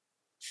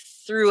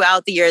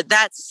throughout the year.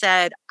 That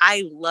said,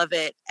 I love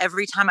it.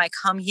 Every time I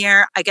come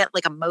here, I get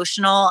like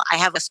emotional. I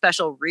have a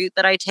special route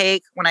that I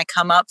take when I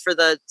come up for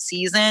the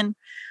season.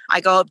 I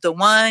go up the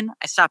 1,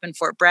 I stop in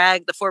Fort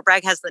Bragg. The Fort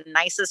Bragg has the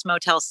nicest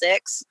Motel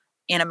 6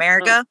 in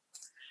America.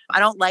 I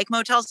don't like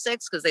Motel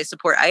 6 because they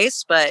support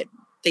ICE, but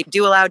they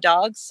do allow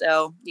dogs.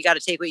 So you got to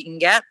take what you can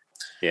get.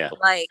 Yeah.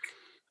 Like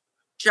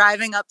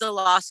driving up the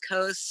Lost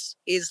Coast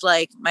is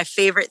like my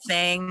favorite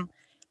thing.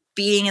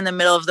 Being in the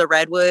middle of the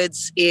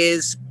redwoods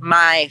is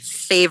my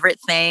favorite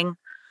thing.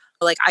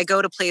 Like I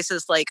go to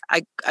places like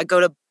I go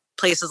to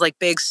places like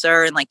Big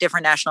Sur and like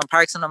different national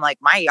parks, and I'm like,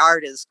 my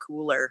yard is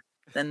cooler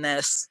than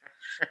this.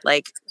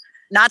 Like,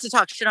 not to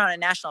talk shit on a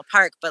national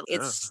park, but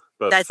it's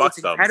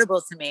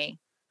incredible to me.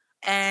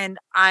 And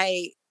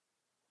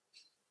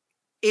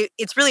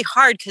it's really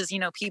hard because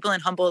people in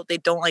Humboldt, they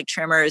don't like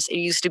trimmers. It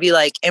used to be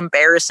like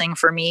embarrassing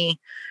for me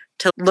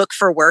to look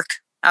for work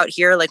out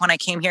here. Like when I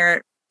came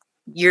here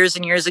years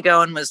and years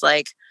ago and was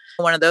like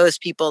one of those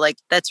people, like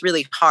that's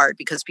really hard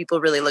because people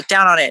really look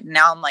down on it. And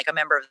now I'm like a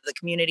member of the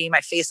community.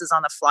 My face is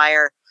on the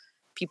flyer.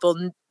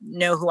 people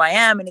know who I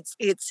am, and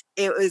it's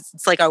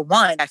like I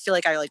won. I feel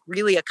like I like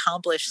really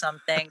accomplished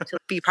something to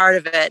be part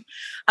of it.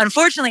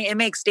 Unfortunately, it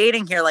makes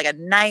dating here like a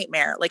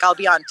nightmare. Like I'll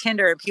be on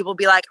Tinder and people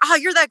be like, "Oh,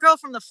 you're that girl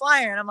from the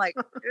flyer," and I'm like,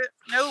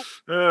 "Nope."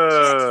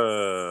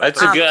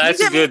 That's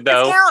a good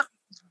though.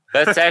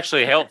 That's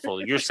actually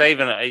helpful. You're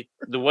saving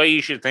the way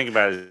you should think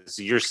about it is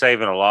you're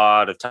saving a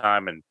lot of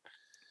time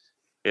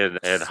and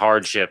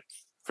hardship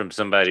from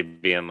somebody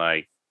being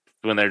like,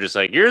 when they're just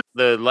like, "You're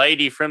the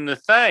lady from the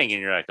thing,"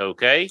 and you're like,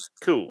 "Okay,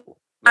 cool."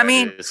 I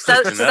mean,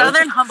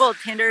 Southern Humboldt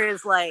Tinder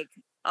is like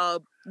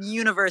a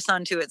universe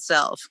unto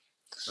itself.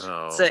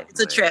 Oh, so it's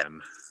a trip.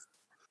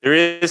 There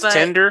is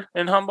Tinder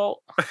in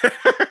Humboldt.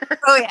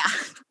 Oh yeah,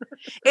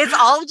 it's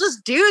all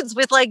just dudes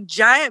with like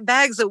giant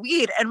bags of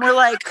weed, and we're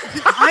like,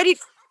 "Why do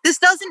this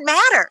doesn't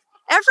matter?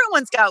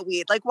 Everyone's got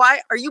weed. Like,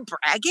 why are you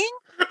bragging?"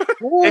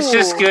 Ooh. It's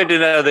just good to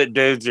know that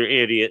dudes are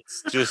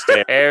idiots. Just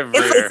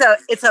everywhere.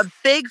 It's a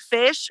big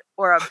fish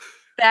or a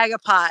bag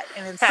of pot,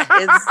 and it's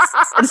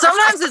and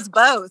sometimes it's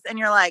both. And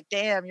you're like,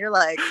 damn, you're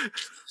like,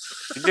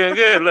 you're doing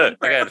good. Look,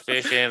 I got a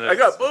fish and I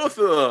got both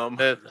of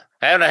them.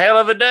 Having a hell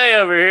of a day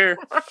over here.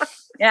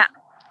 Yeah.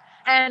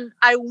 And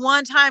I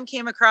one time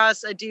came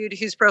across a dude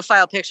whose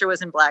profile picture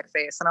was in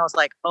blackface, and I was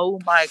like, oh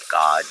my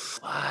God.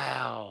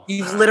 Wow.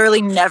 You've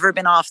literally never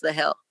been off the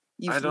hill.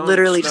 You've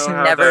literally just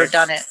never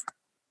done it.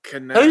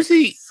 Who's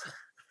he?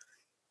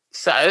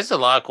 So there's a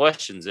lot of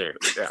questions there.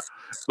 Yeah.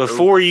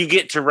 Before you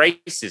get to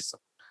racism.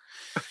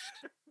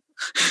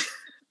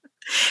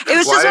 It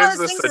was just one of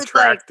those things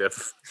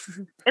attractive?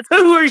 It's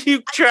who are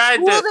you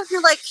trying to? That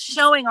you're like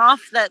showing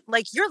off that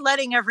like you're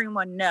letting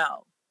everyone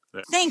know.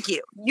 Yeah. Thank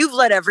you. You've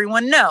let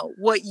everyone know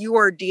what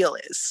your deal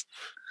is.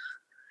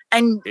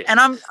 And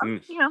I'm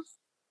you know.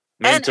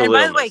 And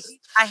by the way,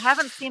 I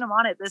haven't seen him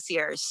on it this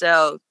year,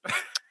 so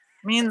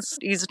means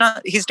he's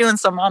doing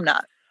something I'm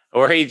not.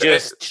 Or he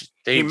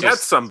met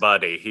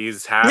somebody.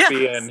 He's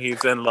happy and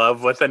he's in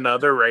love with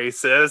another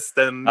racist.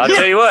 And I'll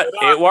tell you what,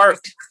 it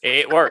worked.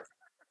 It worked.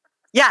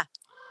 Yeah.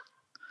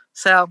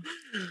 So.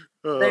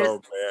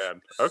 Oh man.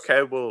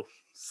 Okay. Well,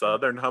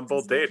 Southern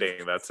Humboldt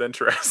dating. That's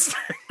interesting.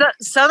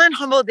 Southern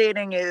Humboldt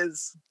dating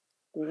is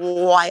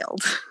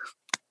wild.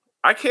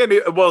 I can't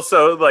even, well,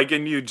 so like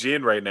in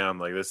Eugene right now, I'm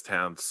like, this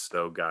town's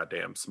so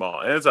goddamn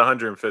small. And it's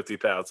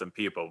 150,000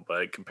 people,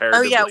 but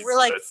comparatively we're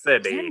like to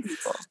the city,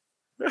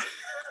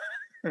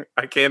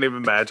 I can't even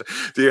imagine.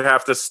 Do you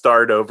have to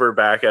start over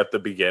back at the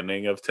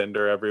beginning of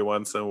Tinder every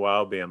once in a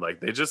while, being like,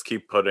 they just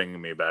keep putting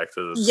me back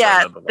to the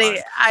front of the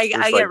line.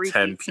 I like get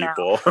 10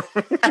 people.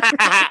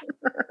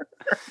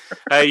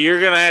 Hey,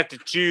 you're gonna have to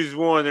choose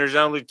one. There's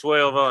only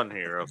 12 on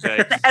here,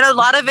 okay? And a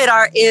lot of it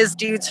is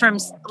dudes from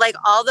like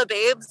all the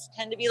babes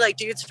tend to be like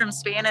dudes from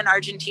Spain and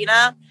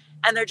Argentina,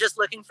 and they're just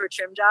looking for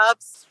trim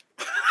jobs.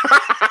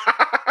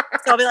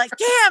 So I'll be like,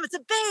 damn, it's a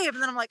babe,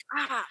 and then I'm like,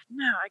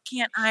 no, I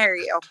can't hire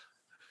you.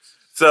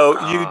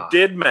 So you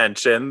did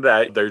mention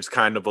that there's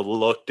kind of a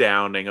look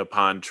downing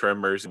upon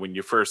trimmers when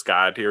you first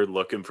got here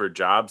looking for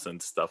jobs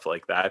and stuff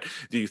like that.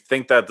 Do you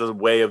think that's the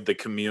way of the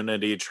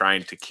community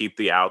trying to keep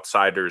the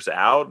outsiders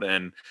out?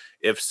 And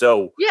if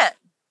so,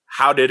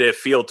 how did it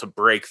feel to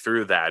break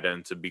through that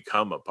and to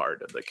become a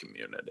part of the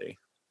community?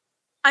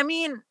 I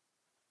mean,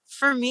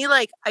 for me,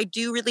 like I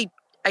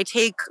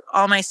take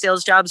all my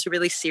sales jobs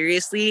really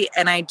seriously.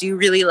 And I do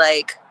really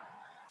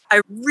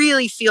I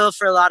really feel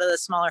for a lot of the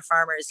smaller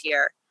farmers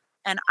here.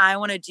 And I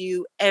want to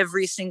do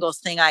every single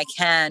thing I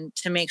can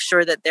to make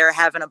sure that they're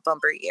having a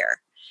bumper year.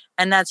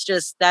 And that's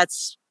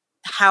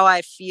how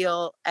I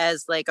feel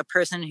as like a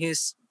person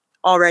who's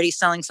already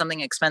selling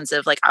something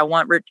expensive. Like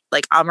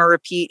I'm a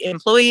repeat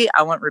employee.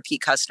 I want repeat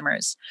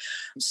customers.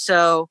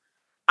 So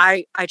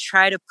I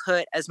try to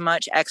put as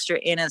much extra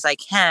in as I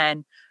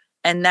can.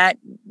 And that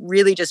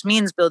really just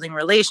means building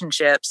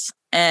relationships.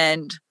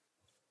 And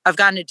I've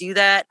gotten to do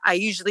that. I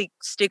usually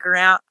stick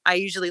around. I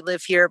usually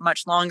live here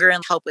much longer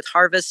and help with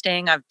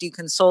harvesting. I do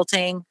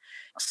consulting.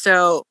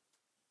 So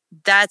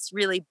that's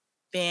really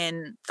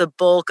been the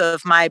bulk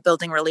of my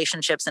building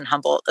relationships in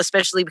Humboldt,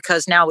 especially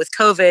because now with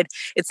COVID,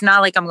 it's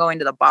not like I'm going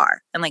to the bar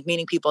and like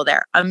meeting people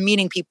there. I'm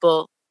meeting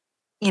people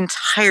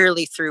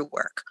entirely through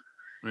work.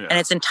 Yeah. And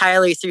it's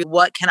entirely through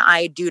what can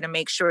I do to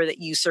make sure that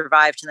you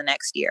survive to the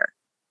next year.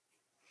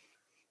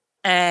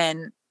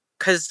 And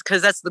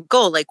because that's the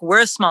goal. Like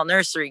we're a small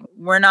nursery.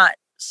 We're not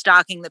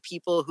stocking the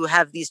people who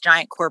have these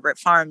giant corporate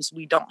farms.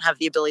 We don't have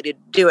the ability to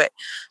do it.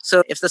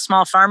 So if the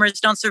small farmers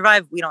don't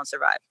survive, we don't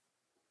survive.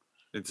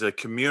 It's a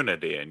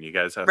community and you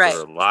guys have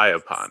to rely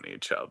upon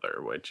each other,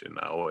 which,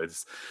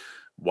 is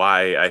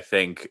why I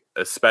think,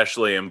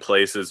 especially in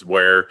places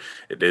where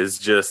it is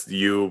just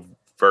you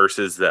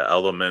versus the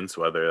elements,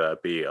 whether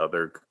that be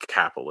other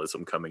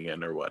capitalism coming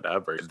in or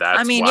whatever.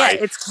 That's why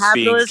it's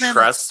capitalism, being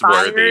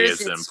trustworthy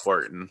is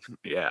important.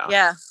 Yeah.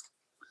 Yeah.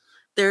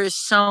 There's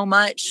so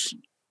much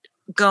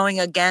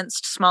going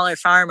against smaller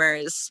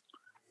farmers.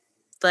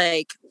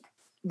 Like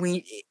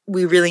we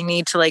really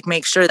need to like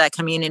make sure that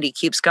community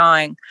keeps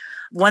going.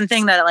 One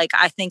thing that like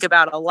I think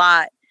about a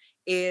lot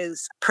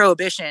is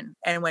prohibition.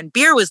 And when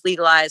beer was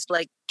legalized,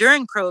 like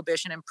during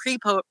prohibition and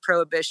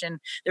pre-prohibition,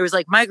 there was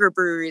like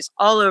microbreweries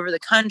all over the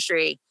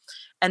country.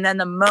 And then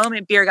the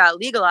moment beer got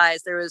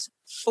legalized, there was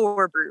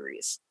 4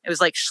 breweries. It was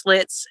like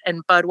Schlitz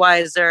and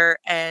Budweiser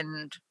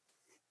and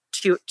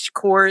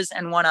Coors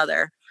and one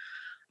other.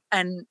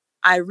 And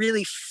I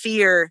really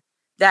fear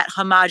that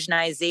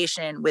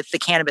homogenization with the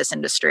cannabis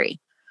industry,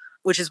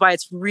 which is why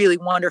it's really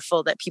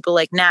wonderful that people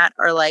like Nat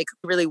are like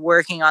really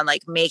working on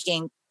like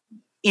making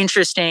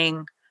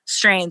interesting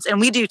strains. And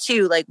we do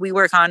too. Like we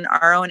work on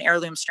our own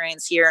heirloom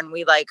strains here, and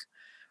we like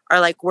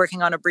are like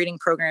working on a breeding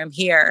program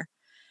here.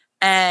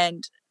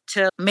 And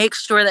to make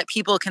sure that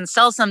people can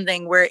sell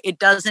something where it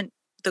doesn't,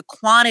 the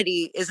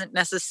quantity isn't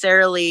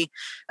necessarily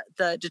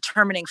the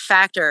determining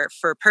factor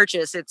for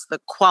purchase, it's the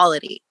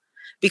quality.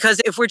 Because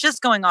if we're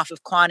just going off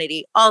of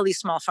quantity, all these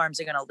small farms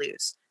are going to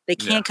lose. They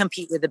can't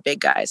compete with the big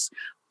guys.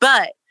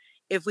 But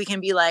if we can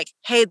be like,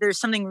 hey, there's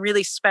something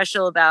really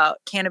special about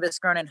cannabis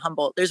grown in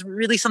Humboldt. There's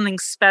really something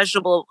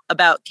special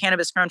about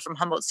cannabis grown from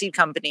Humboldt Seed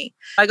Company.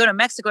 I go to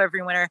Mexico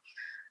every winter.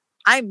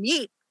 I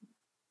meet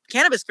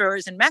cannabis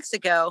growers in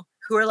Mexico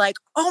who are like,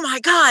 oh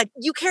my God,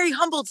 you carry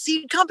Humboldt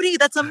Seed Company?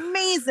 That's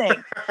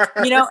amazing.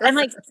 And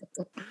like,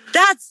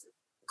 that's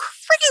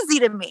crazy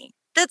to me.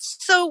 That's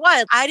so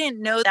wild. I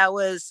didn't know that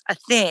was a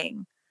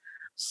thing.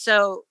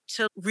 So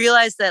to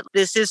realize that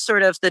this is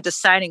sort of the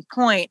deciding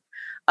point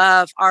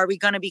of, are we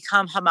going to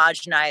become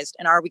homogenized,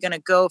 and are we going to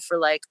go for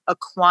like a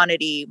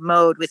quantity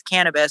mode with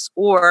cannabis,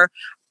 or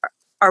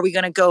are we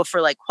going to go for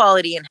like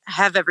quality and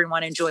have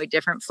everyone enjoy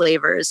different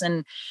flavors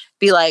and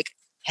be like,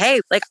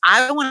 hey, like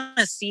I want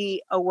to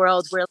see a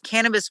world where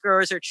cannabis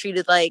growers are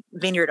treated like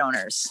vineyard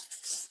owners.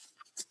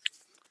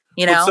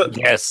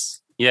 Yes.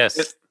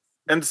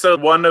 And so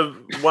one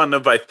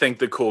of I think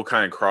the cool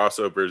kind of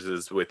crossovers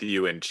is with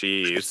you and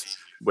cheese,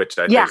 which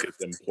I think is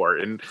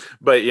important.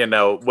 But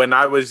when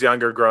I was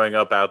younger, growing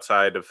up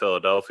outside of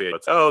Philadelphia,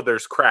 it's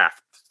there's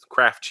craft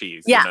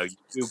cheese, you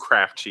do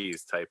craft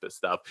cheese type of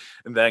stuff.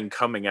 And then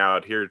coming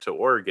out here to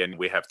Oregon,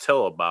 we have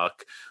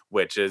Tillamook,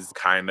 which is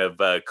kind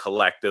of a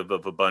collective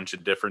of a bunch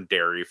of different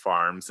dairy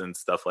farms and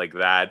stuff like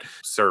that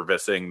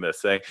servicing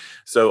this thing.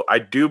 So I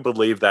do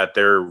believe that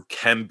there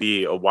can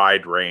be a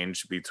wide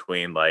range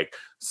between like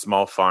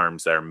small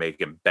farms that are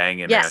making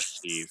banging ass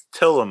cheese,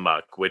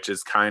 Tillamook, which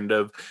is kind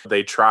of,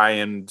 they try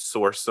and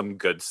source some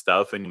good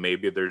stuff, and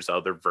maybe there's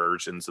other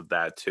versions of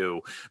that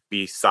too,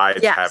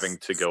 besides having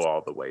to go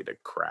all the way to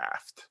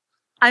craft.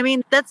 I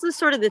mean, that's the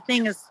sort of the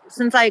thing is,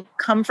 since I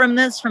come from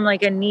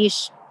like a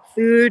niche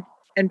food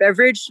and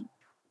beverage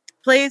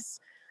place,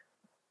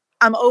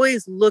 I'm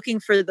always looking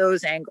for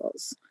those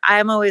angles.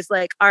 I'm always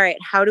like, all right,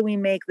 how do we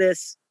make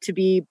this to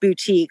be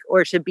boutique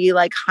or to be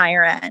like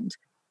higher end?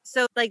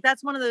 So like,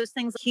 that's one of those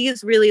things.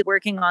 He's really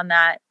working on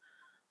that,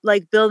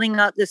 like building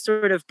up this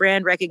sort of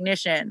brand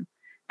recognition.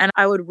 And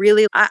I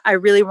really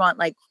want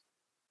like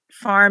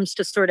farms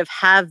to sort of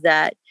have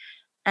that.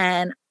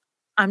 And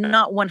I'm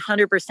not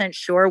 100%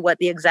 sure what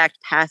the exact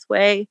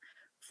pathway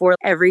for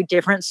every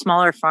different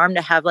smaller farm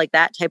to have like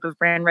that type of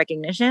brand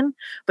recognition,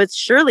 but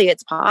surely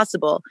it's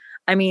possible.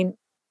 I mean,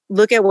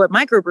 look at what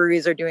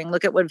microbreweries are doing.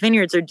 Look at what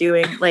vineyards are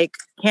doing. Like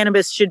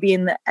cannabis should be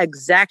in the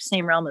exact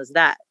same realm as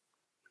that.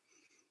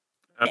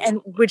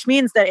 And which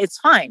means that it's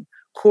fine.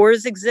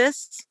 Coors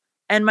exists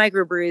and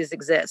microbreweries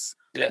exist.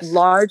 Yes.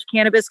 Large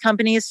cannabis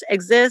companies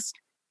exist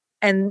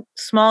and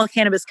small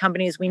cannabis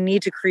companies. We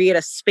need to create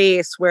a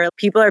space where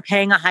people are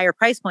paying a higher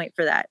price point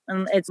for that.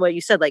 And it's what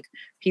you said, like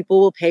people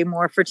will pay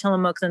more for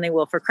Tillamook than they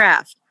will for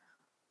craft.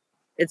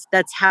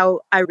 That's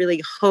how I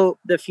really hope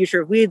the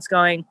future of weed's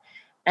going.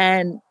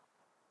 And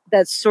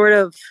that's sort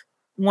of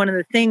one of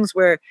the things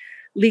where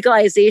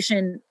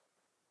legalization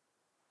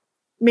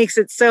makes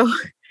it so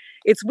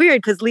it's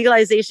weird, because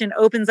legalization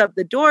opens up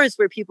the doors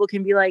where people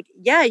can be like,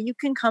 yeah, you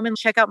can come and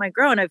check out my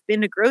grow. And I've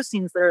been to grow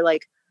scenes that are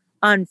like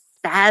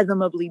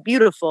unfathomably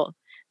beautiful.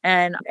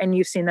 And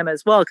you've seen them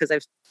as well, because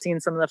I've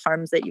seen some of the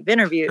farms that you've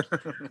interviewed.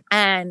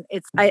 And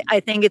I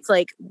think it's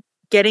like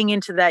getting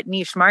into that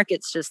niche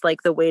market's just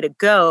like the way to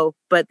go.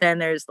 But then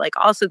there's like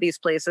also these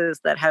places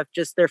that have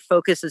just, their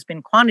focus has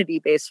been quantity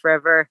based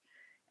forever.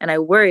 And I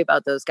worry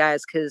about those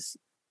guys, because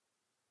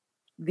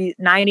the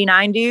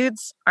 99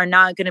 dudes are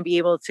not going to be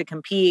able to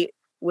compete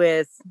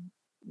with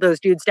those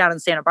dudes down in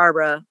Santa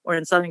Barbara or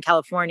in Southern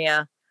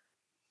California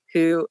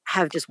who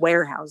have just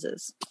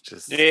warehouses.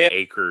 Just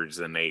acres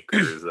and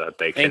acres that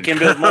they can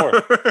build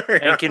more.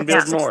 And can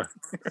build more.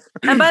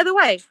 And by the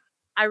way,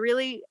 I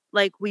really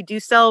like, we do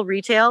sell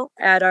retail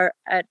at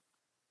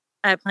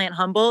Plant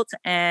Humboldt.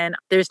 And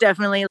there's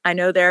definitely, I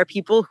know there are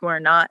people who are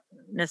not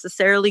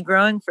necessarily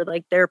growing for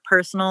like their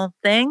personal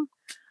thing.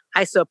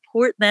 I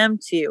support them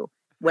too.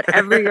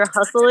 Whatever your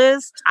hustle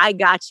is, I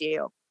got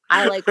you.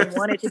 I like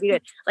want it to be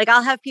good. Like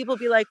I'll have people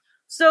be like,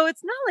 so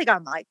it's not like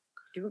I'm like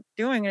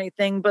doing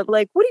anything, but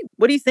like, what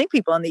do you think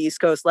people on the East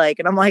Coast like?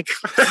 And I'm like,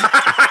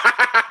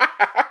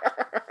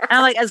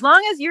 as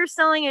long as you're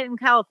selling it in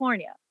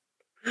California,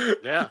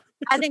 yeah,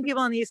 I think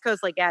people on the East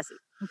Coast like gassy.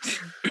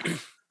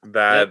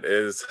 That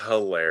is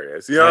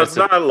hilarious. You know, it's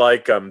not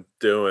like I'm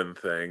doing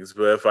things,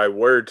 but if I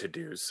were to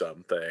do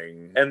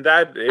something, and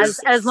that is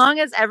as long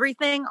as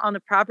everything on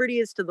the property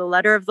is to the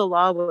letter of the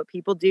law, what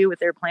people do with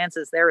their plants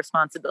is their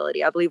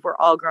responsibility. I believe we're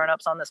all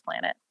grown-ups on this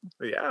planet.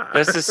 Yeah.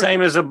 That's the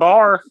same as a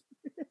bar.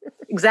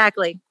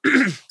 Exactly.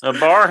 A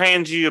bar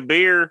hands you a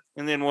beer,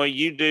 and then what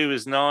you do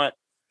is not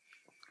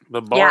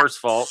the bar's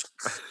fault.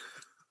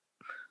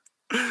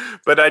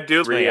 But I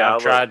do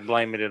I've tried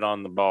blaming it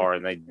on the bar,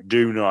 and they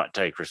do not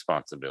take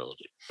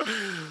responsibility.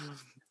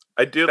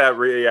 I do that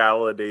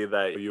reality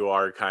that you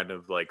are kind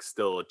of like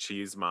still a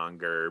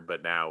cheesemonger,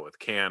 but now with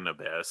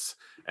cannabis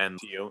and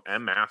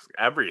mask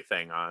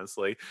everything,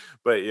 honestly.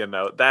 But you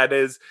know, that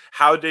is,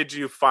 how did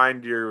you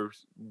find your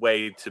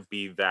way to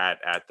be that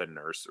at the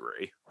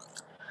nursery?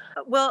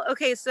 Well,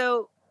 okay,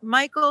 so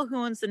Michael, who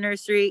owns the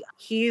nursery,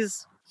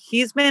 he's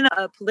been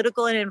a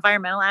political and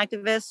environmental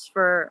activist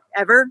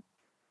forever.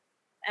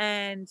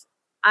 And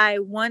I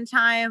one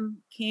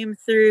time came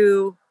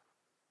through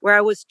where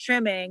I was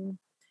trimming,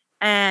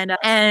 and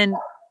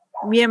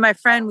me and my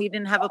friend, we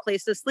didn't have a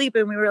place to sleep,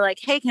 and we were like,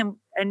 hey,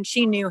 and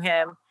she knew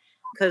him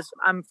because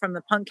I'm from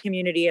the punk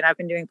community and I've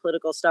been doing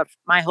political stuff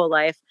my whole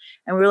life.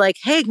 And we were like,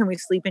 hey, can we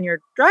sleep in your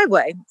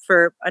driveway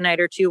for a night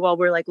or two while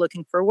we're like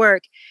looking for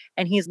work?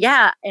 And he's,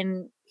 yeah.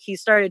 And he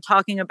started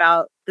talking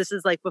about, this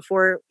is like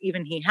before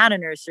even he had a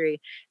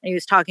nursery. And he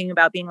was talking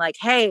about being like,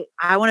 hey,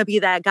 I want to be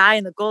that guy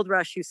in the gold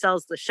rush who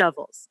sells the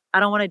shovels. I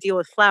don't want to deal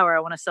with flower.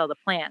 I want to sell the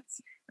plants.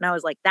 And I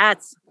was like,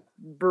 that's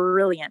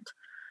brilliant.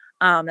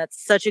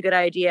 That's such a good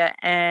idea.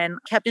 And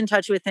kept in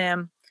touch with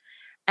him.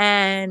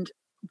 And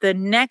the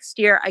next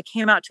year I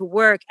came out to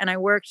work, and I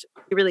worked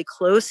really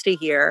close to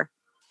here.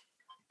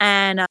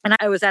 And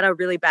I was at a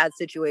really bad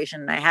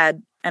situation.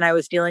 I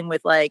was dealing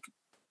with like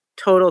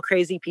total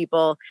crazy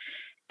people.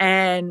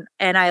 And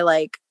I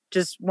like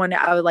just when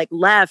I like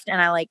left,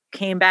 and I like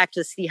came back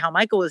to see how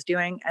Michael was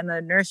doing, and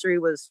the nursery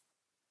was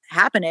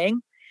happening.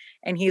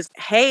 And he's,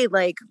 hey,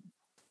 like,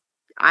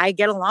 I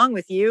get along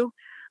with you.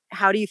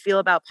 How do you feel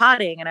about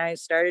potting? And I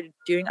started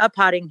doing up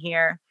potting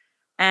here.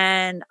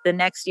 And the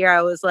next year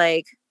I was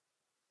like,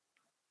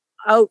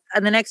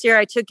 and the next year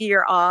I took a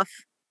year off.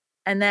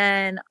 And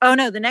then,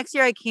 the next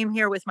year I came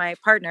here with my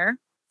partner,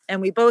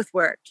 and we both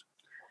worked.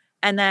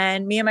 And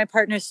then me and my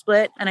partner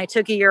split, and I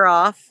took a year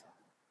off.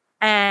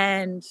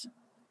 And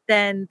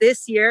then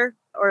this year,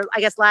 or I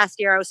guess last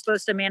year, I was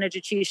supposed to manage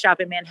a cheese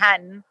shop in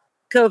Manhattan.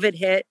 COVID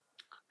hit.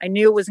 I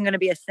knew it wasn't going to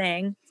be a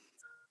thing.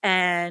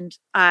 And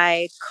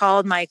I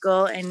called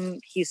Michael,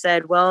 and he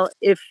said, well,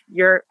 if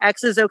your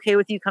ex is okay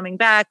with you coming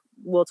back,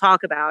 we'll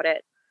talk about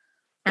it.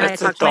 And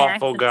that's a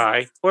thoughtful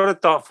guy. What a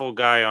thoughtful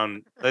guy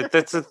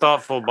that's a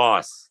thoughtful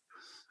boss.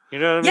 You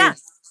know what I mean? Yeah.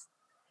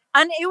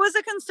 And it was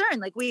a concern.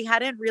 Like, we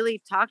hadn't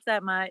really talked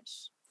that much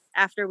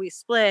after we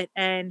split,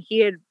 and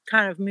he had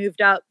kind of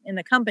moved up in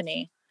the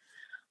company.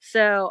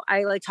 So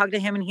I like talked to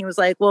him, and he was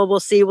like, well, we'll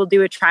see. We'll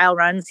do a trial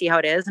run, see how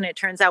it is. And it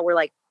turns out we're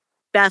like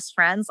best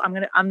friends.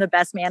 I'm the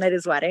best man at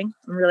his wedding.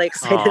 I'm really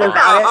excited about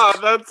it. Oh,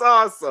 that's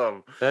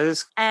awesome. That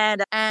is.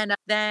 And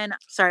then,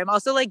 sorry, I'm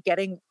also like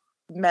getting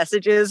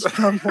messages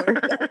from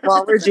work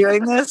while we're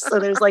doing this. So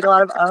there's like a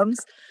lot of ums.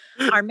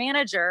 Our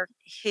manager,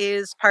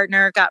 his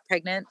partner got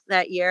pregnant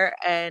that year,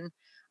 and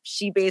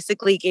she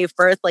basically gave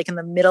birth like in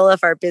the middle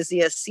of our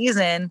busiest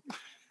season.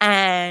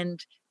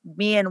 And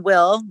me and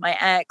Will, my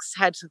ex,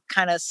 had to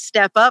kind of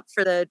step up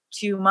for the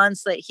 2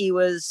 months that he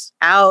was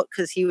out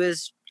because he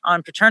was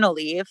on paternal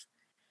leave,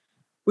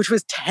 which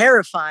was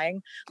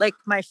terrifying. Like,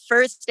 my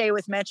first day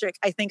with Metric,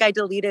 I think I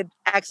deleted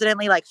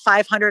accidentally like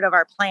 500 of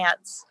our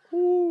plants.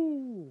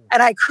 Ooh.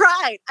 And I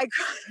cried. I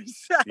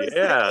was like,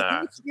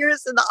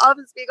 tears in the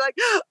office being like,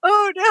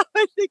 oh no,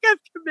 I think I've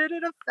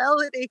committed a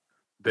felony.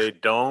 They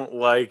don't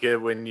like it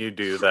when you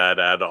do that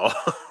at all.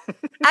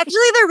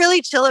 Actually, they're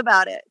really chill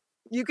about it.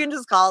 You can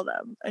just call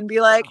them and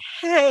be like,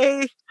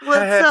 hey,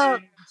 what's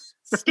up,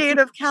 state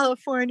of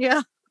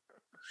California?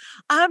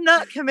 I'm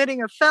not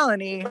committing a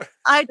felony.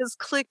 I just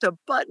clicked a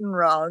button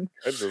wrong.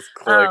 I just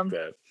clicked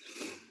it.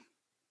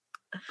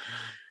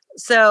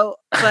 So,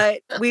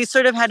 but we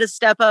sort of had to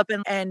step up,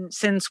 and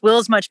since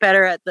Will's much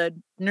better at the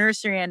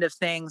nursery end of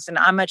things and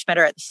I'm much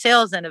better at the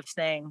sales end of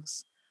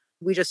things,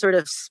 we just sort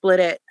of split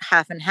it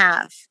half and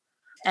half.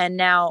 And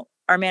now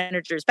our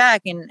manager's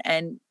back,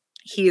 and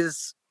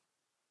he's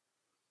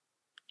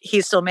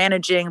still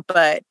managing,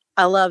 but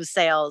I love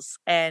sales.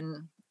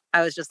 And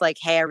I was just like,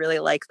 hey, I really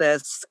like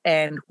this,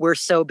 and we're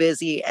so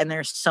busy and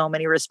there's so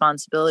many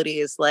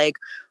responsibilities. Like,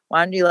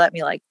 why don't you let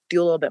me like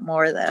do a little bit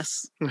more of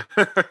this and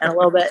a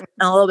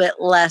little bit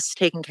less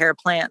taking care of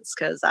plants,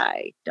 because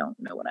I don't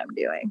know what I'm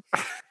doing.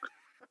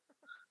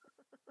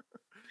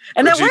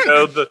 And but it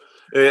works.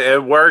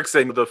 It works,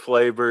 and the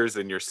flavors,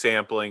 and you're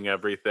sampling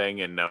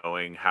everything and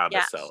knowing how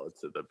to sell it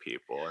to the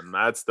people. And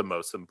that's the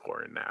most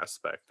important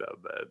aspect of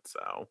it.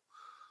 So,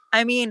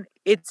 I mean,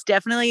 it's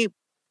definitely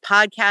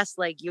podcasts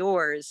like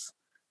yours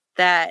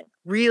that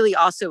really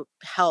also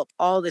help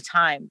all the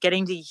time,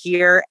 getting to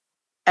hear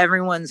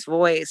everyone's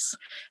voice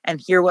and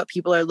hear what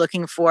people are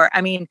looking for. I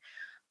mean,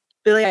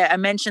 Billy, I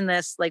mentioned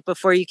this like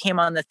before you came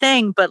on the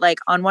thing, but like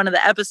on one of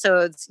the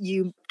episodes,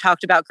 you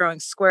talked about growing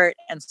squirt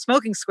and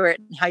smoking squirt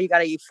and how you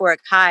got a euphoric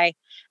high.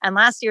 And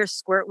last year,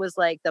 squirt was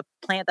like the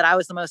plant that I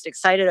was the most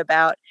excited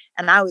about.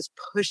 And I was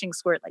pushing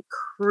squirt like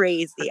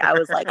crazy. I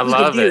was like, I we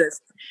can love do it.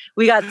 this.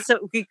 We got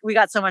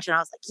so much. And I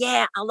was like,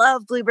 yeah, I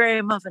love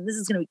blueberry muffin. This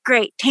is going to be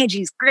great.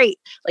 Tangy's great.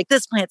 Like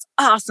this plant's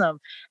awesome.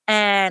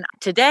 And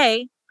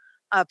today,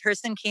 a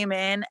person came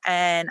in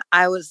and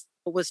I was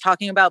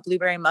talking about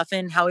blueberry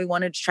muffin, how we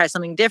wanted to try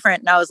something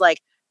different. And I was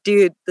like,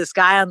 dude, this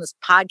guy on this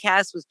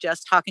podcast was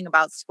just talking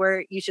about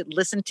squirt. You should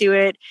listen to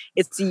it.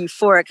 It's a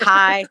euphoric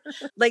high.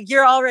 Like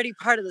you're already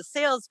part of the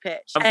sales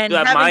pitch. And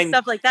having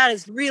stuff like that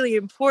is really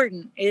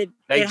important.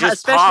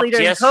 Especially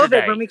during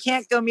COVID when we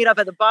can't go meet up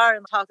at the bar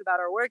and talk about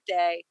our work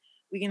day,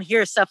 we can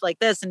hear stuff like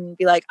this and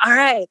be like, all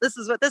right, this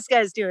is what this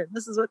guy's doing.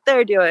 This is what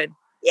they're doing.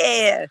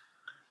 Yeah.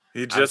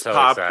 He just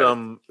popped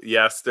them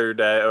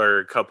yesterday or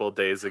a couple of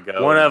days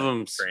ago. One of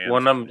them,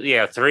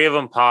 3 of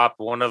them popped.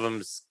 One of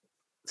them's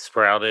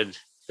sprouted.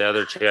 The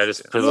other 2, I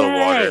just put a little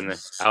water in there.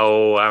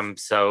 Oh, I'm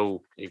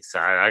so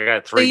excited. I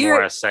got 3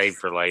 more I saved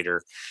for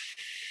later.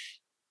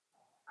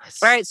 All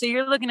right. So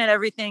you're looking at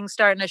everything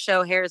starting to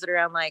show hairs at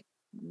around like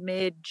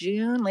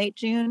mid-June, late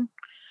June.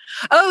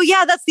 Oh,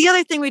 yeah. That's the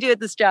other thing we do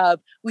at this job.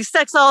 We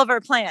sex all of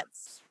our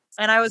plants.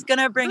 And I was going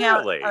to bring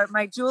out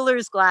my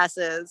jeweler's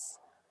glasses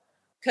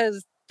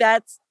because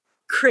that's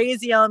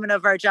crazy element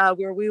of our job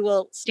where we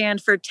will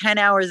stand for 10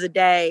 hours a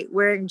day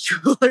wearing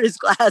jeweler's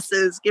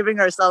glasses,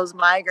 giving ourselves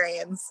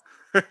migraines.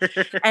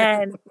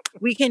 And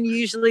we can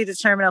usually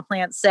determine a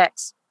plant's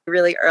sex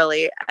really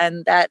early.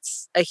 And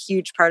that's a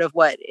huge part of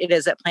what it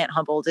is at Plant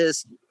Humboldt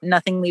is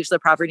nothing leaves the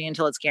property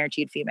until it's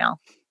guaranteed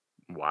female.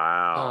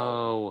 Wow.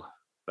 Oh,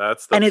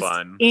 that's the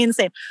fun. It's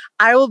insane.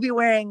 I will be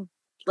wearing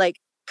like,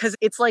 because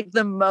it's like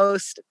the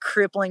most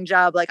crippling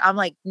job. Like I'm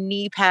like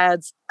knee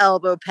pads,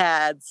 elbow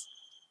pads,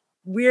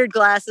 weird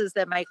glasses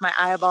that make my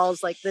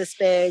eyeballs like this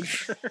big.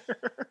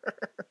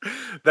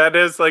 That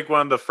is like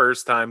one of the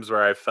first times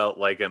where I felt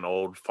like an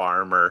old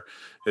farmer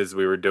is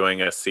we were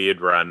doing a seed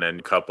run and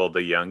a couple of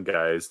the young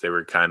guys, they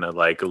were kind of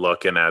like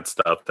looking at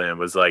stuff and it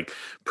was like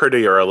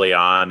pretty early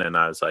on. And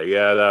I was like,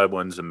 yeah, that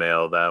one's a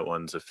male, that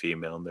one's a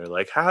female. And they're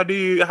like, how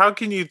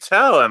can you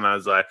tell? And I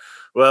was like,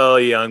 well,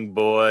 young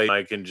boy,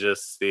 I can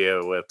just see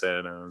it with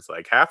it. And I was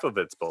like, half of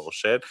it's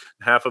bullshit,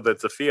 half of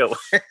it's a feeling.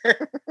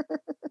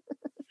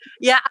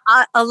 Yeah,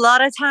 a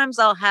lot of times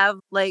I'll have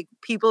like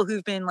people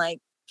who've been like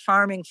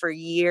farming for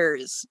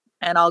years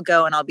and I'll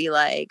go and I'll be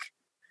like,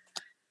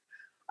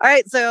 all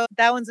right, so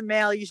that one's a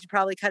male. You should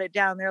probably cut it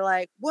down. They're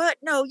like, what?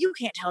 No, you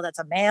can't tell that's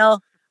a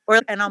male.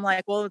 And I'm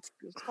like, well, it's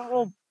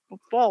all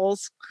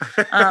balls.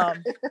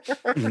 And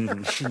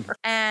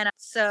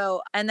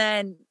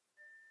then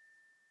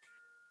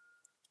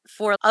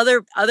for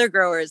other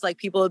growers, like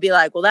people will be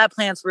like, well, that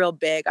plant's real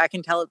big. I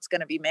can tell it's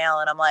going to be male.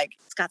 And I'm like,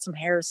 it's got some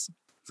hairs.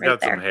 It's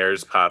got some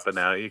hairs popping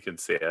out. You can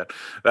see it.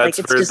 That's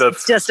like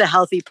it's just a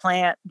healthy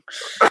plant.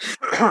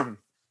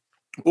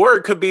 Or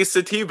it could be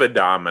sativa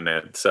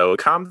dominant. So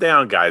calm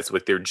down, guys,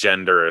 with your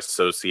gender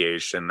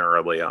association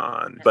early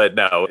on. But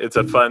no, it's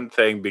a fun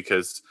thing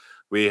because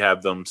we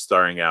have them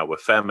starting out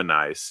with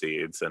feminized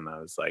seeds. And I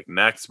was like,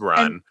 next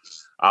run,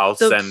 I'll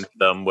send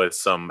them with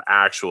some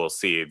actual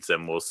seeds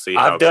and we'll see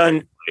how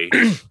done.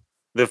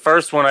 The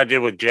first one I did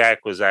with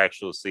Jack was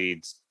actual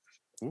seeds.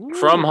 Ooh.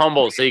 From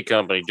Humboldt Seed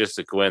Company, just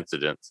a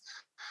coincidence.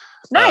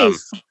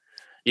 Nice.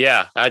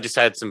 Yeah, I just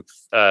had some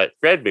Matt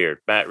Redbeard.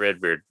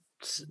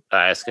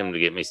 I asked him to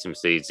get me some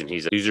seeds, and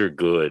he's like, these are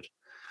good.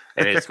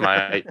 And it's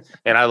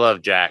and I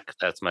love Jack.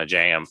 That's my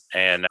jam.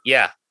 And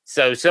yeah,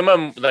 so some of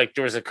them, like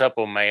there was a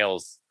couple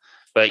males,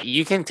 but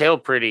you can tell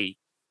pretty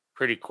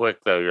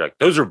quick though. You're like,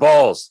 those are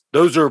balls.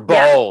 Those are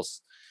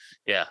balls.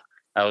 Yeah.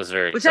 I was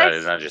very excited,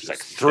 and I just like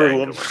threw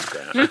them.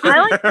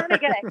 I like kind of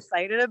get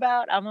excited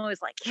about. I'm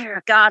always like,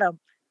 here, got him.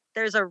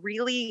 There's a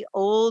really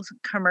old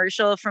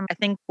commercial from I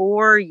think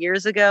 4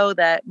 years ago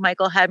that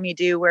Michael had me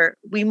do where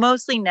we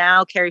mostly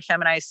now carry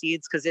feminized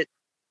seeds because it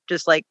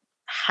just like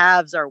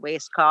halves our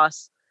waste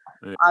costs,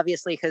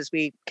 obviously because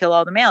we kill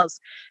all the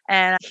males.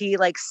 And he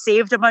like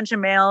saved a bunch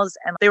of males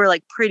and they were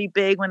like pretty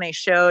big when they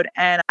showed.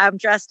 And I'm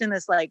dressed in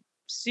this like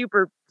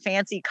super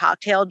fancy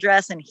cocktail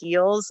dress and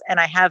heels. And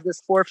I have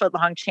this 4-foot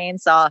long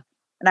chainsaw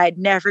and I'd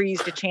never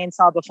used a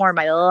chainsaw before in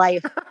my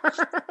life.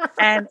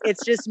 And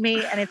it's just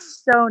me and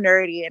it's so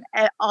nerdy.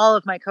 And all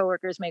of my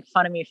coworkers make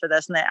fun of me for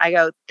this. And then I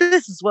go,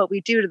 this is what we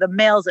do to the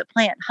males at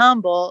Plant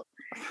Humboldt.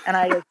 And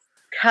I just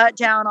cut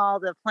down all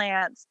the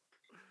plants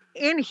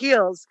in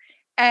heels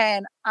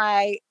and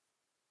I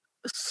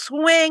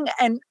swing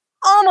and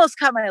almost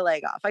cut my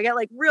leg off. I got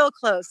like real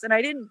close and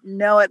I didn't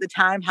know at the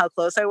time how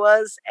close I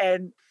was.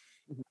 And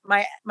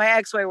my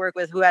ex who I work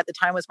with, who at the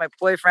time was my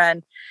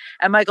boyfriend,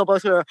 and Michael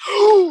both were,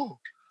 oh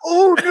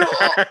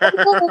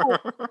no,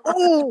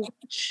 oh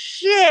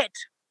shit,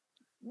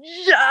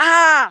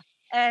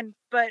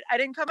 but I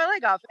didn't cut my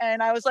leg off,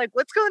 and I was like,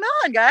 "What's going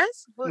on,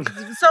 guys? Was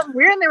something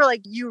weird?" And they were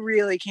like, "You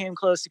really came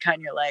close to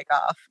cutting your leg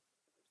off.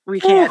 We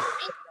can't show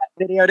that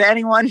video to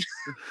anyone."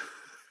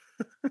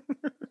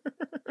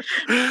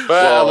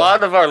 But a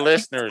lot of our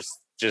listeners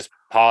just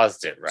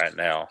paused it right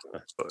now.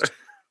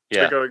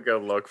 Yeah. They're going to go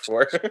look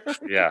for it.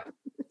 Yeah.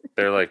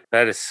 They're like,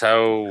 that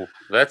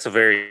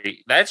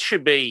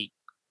should be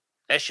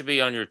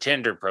on your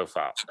Tinder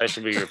profile. That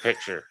should be your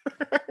picture.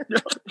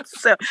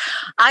 So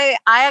I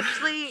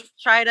actually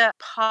try to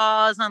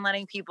pause on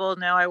letting people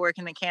know I work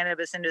in the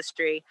cannabis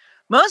industry,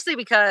 mostly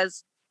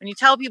because when you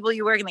tell people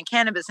you work in the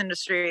cannabis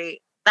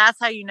industry, that's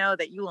how you know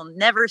that you will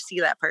never see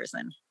that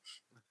person.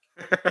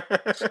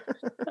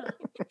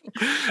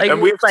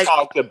 And we've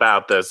talked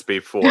about this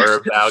before.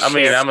 About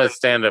I'm a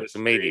stand-up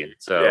comedian,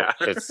 so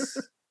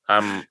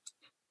I'm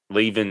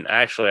leaving.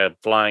 Actually, I'm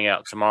flying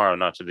out tomorrow,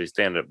 not to do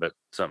stand-up, but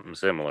something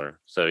similar.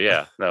 So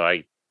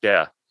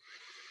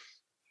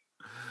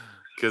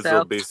because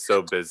we'll be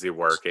so busy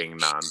working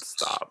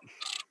nonstop.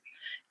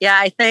 Yeah,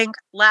 I think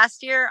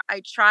last year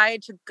I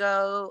tried to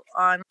go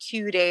on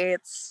 2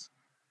 dates,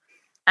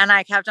 and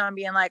I kept on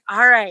being like,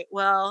 all right,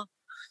 well,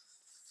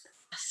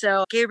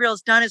 so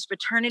Gabriel's done his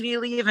paternity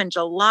leave in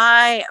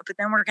July, but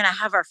then we're going to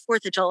have our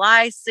 4th of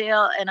July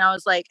sale. And I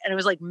was like, and it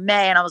was like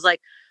May. And I was like,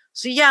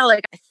 so yeah,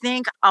 like, I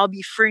think I'll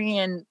be free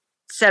in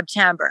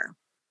September.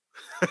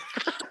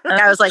 And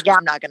I was like, yeah,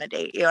 I'm not going to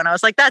date you. And I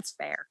was like, that's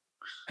fair.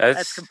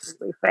 That's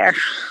completely fair.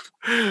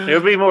 It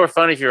would be more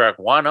fun if you're like,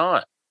 why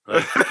not?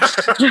 Like,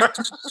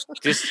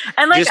 just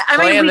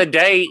plan the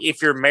date.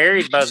 If you're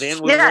married by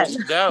then, we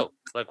won't go.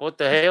 Like, what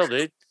the hell,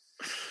 dude?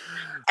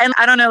 And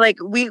I don't know, like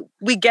we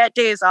get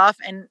days off,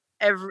 and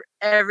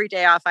every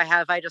day off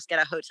I just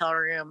get a hotel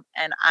room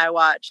and I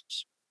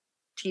watch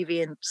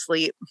TV and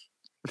sleep.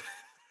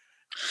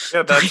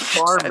 Yeah, that's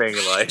farming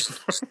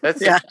life.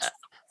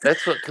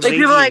 That's what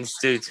comedians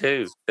do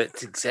too.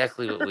 That's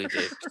exactly what we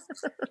do.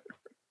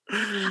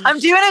 I'm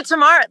doing it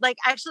tomorrow. Like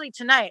actually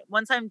tonight,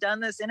 once I'm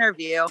done this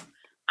interview,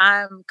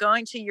 I'm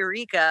going to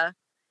Eureka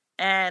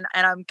and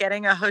I'm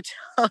getting a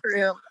hotel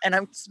room, and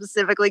I'm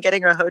specifically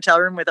getting a hotel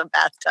room with a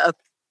bathtub.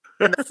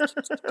 That's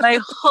my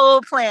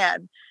whole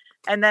plan.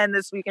 And then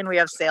this weekend we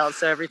have sales,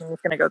 so everything's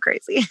going to go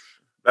crazy.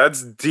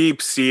 That's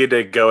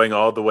deep-seated, going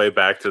all the way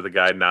back to the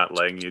guy not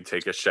letting you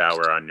take a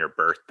shower on your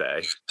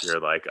birthday.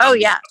 You're like, oh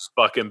yeah,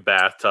 fucking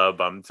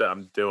bathtub. I'm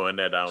doing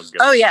it. I don't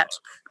give a fuck.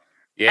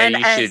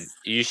 Yeah,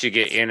 you should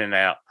get in and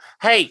out.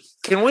 Hey,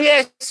 can we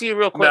ask you a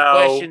real quick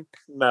question?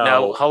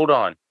 No, hold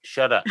on.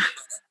 Shut up.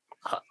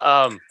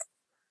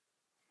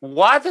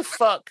 Why the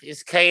fuck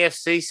is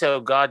KFC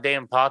so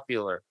goddamn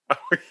popular?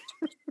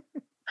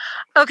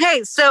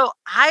 Okay, so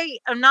I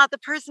am not the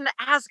person to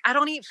ask. I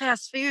don't eat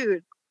fast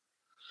food.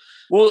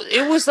 Well,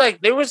 it was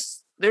like there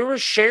were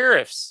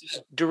sheriffs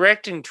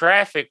directing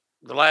traffic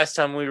the last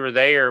time we were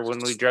there when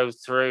we drove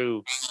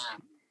through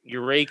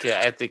Eureka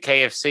at the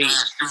KFC.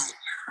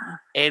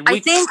 And I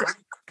think,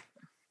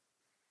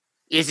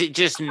 is it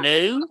just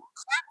new?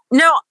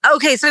 No.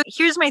 Okay, so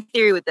here's my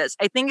theory with this.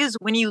 I think is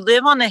when you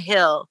live on the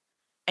hill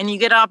and you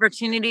get an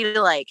opportunity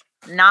to like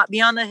not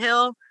be on the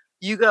hill,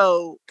 you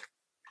go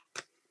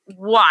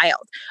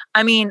wild.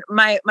 I mean,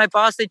 my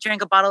boss that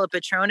drank a bottle of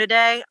Patron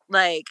today,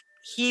 like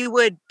he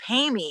would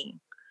pay me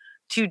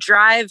to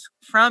drive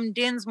from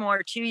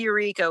Dinsmore to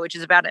Eureka, which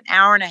is about an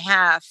hour and a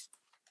half,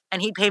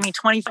 and he'd pay me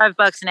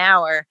 $25 an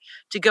hour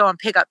to go and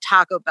pick up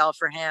Taco Bell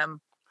for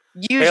him.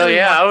 Usually, hell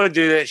yeah, I would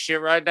do that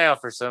shit right now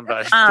for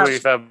somebody.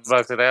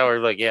 $25 an hour,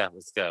 like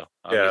let's go.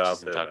 I'll get you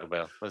some Taco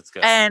Bell. Let's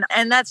go. And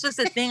that's just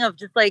a thing of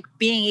just like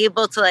being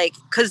able to like,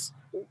 because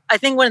I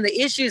think one of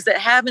the issues that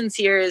happens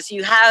here is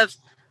you have.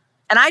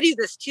 And I do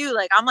this too.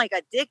 Like I'm like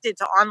addicted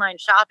to online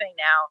shopping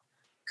now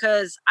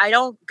because I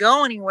don't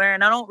go anywhere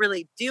and I don't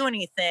really do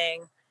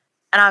anything,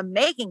 and I'm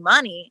making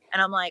money.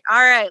 And I'm like, all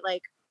right,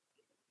 like,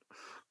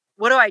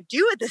 what do I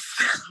do with this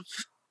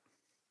stuff?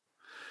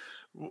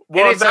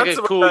 Well, it's like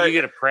cool. You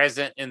get a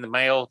present in the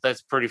mail.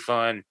 That's pretty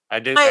fun.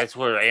 That's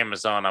where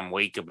Amazon I'm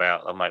weak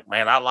about. I'm like,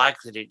 man, I like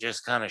that it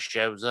just kind of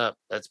shows up.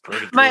 That's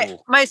pretty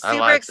cool. My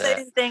super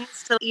exciting thing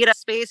is to eat a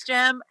Space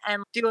Jam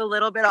and do a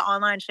little bit of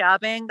online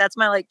shopping. That's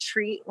my like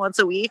treat once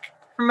a week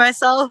for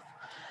myself.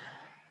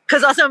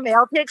 Because also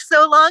mail takes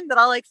so long that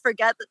I'll like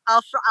forget that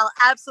I'll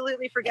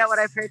absolutely forget what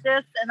I purchased,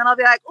 and then I'll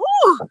be like,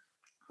 ooh,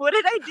 what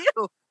did I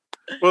do?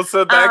 Well,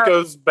 so that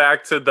goes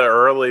back to the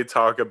early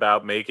talk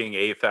about making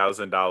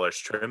 $8,000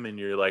 trim, and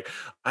you're like,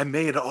 I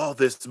made all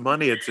this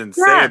money. It's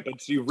insane. Yeah.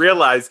 But you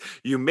realize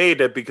you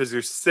made it because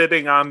you're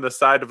sitting on the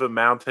side of a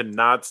mountain,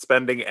 not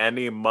spending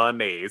any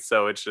money.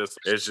 So it's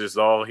just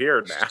all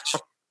here now.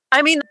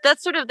 I mean,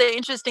 that's sort of the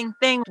interesting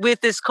thing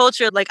with this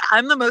culture. Like,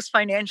 I'm the most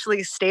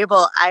financially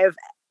stable I've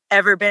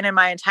ever been in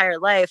my entire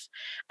life.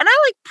 And I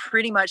like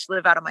pretty much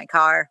live out of my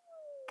car.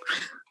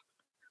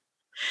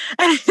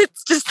 And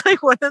it's just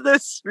like one of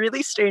those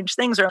really strange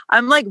things where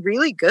I'm like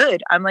really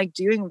good. I'm like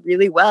doing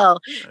really well.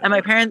 And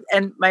my parents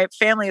and my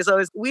family is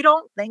always, we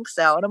don't think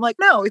so. And I'm like,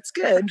 no, it's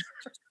good.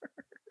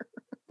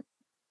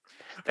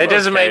 That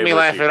doesn't make me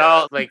laugh at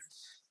all. Like,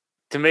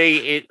 to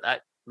me,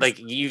 like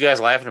you guys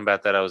laughing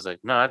about that, I was like,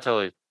 no,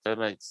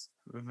 that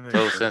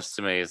Total sense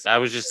to me. I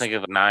was just thinking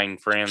of 9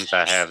 friends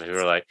I have who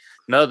are like,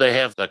 no, they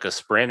have like a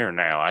Sprinter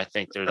now. I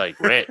think they're like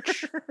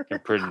rich. They're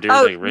like rich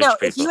people.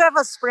 If you have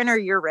a Sprinter,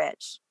 you're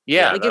rich.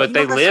 Yeah, like, but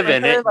they live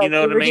in it. Like, you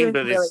know what I mean?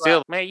 But really it's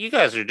still, man, you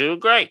guys are doing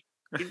great.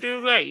 You're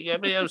doing great. You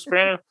got me a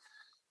Sprinter,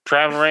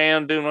 traveling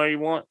around, doing what you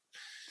want.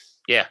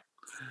 Yeah.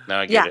 No,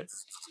 I get it.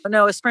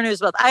 No, a Sprinter is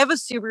both. I have a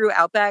Subaru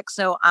Outback,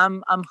 so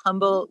I'm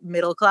humble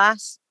middle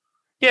class.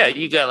 Yeah,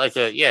 you got like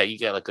a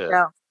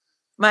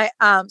My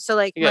so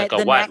like you got the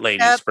like a white next lady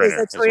step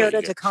Sprinter. is a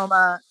Toyota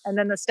Tacoma, and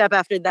then the step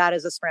after that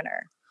is a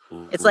Sprinter.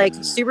 Ooh. It's like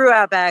Subaru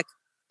Outback,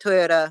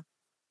 Toyota,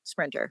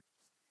 Sprinter.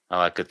 I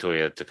like a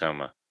Toyota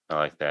Tacoma. I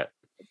like that.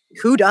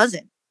 Who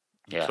doesn't?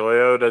 Yeah.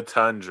 Toyota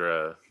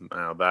Tundra.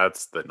 Now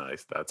that's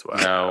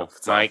why. No,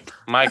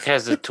 Mike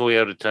has a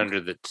Toyota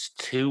Tundra that's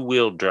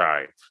 2-wheel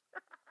drive.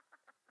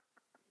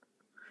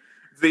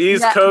 The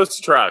East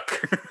Coast truck.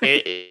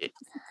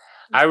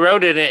 I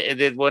wrote it, and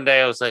then one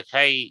day I was like,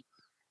 hey,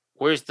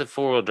 where's the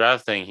 4-wheel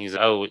drive thing? He's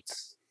like, oh,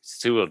 it's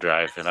 2-wheel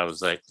drive. And I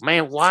was like,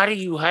 man, why do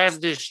you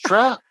have this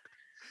truck?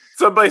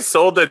 Somebody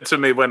sold it to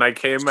me when I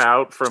came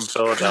out from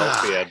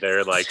Philadelphia.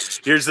 They're like,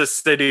 here's a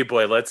city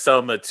boy. Let's sell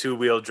him a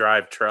 2-wheel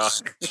drive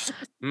truck.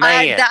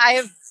 Man.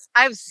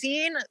 I've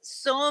seen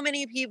so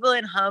many people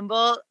in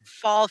Humboldt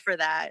fall for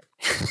that.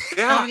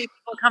 Yeah. So many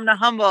people come to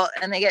Humboldt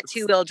and they get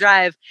 2-wheel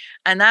drive.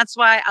 And that's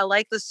why I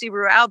like the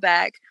Subaru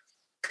Outback,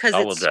 because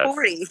it's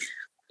sporty.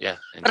 Yeah.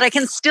 But I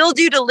can still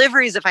do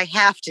deliveries if I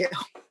have to.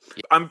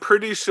 I'm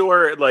pretty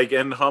sure like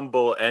in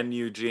Humboldt and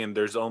Eugene,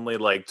 there's only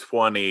like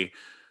 20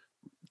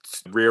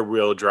 rear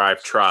wheel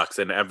drive trucks,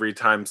 and every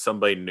time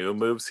somebody new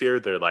moves here,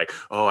 they're like,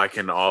 oh, I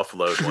can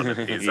offload one of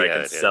these. I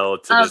can sell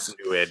it to this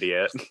new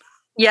idiot.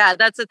 Yeah,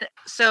 that's a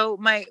so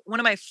one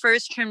of my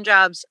first trim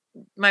jobs,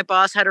 my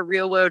boss had a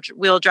rear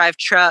wheel drive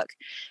truck,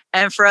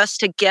 and for us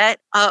to get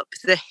up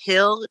the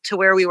hill to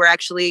where we were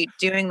actually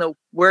doing the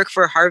work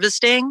for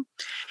harvesting,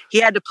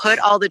 he had to put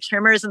all the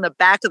trimmers in the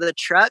back of the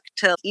truck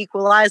to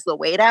equalize the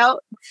weight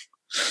out.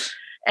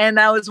 And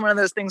that was one of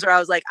those things where I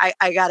was like,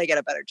 I gotta get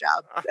a better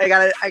job. I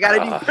gotta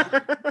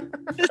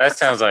do. That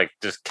sounds like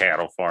just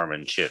cattle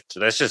farming shit.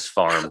 That's just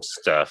farm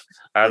stuff.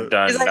 I've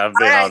been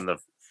on the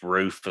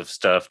roof of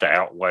stuff to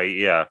outweigh.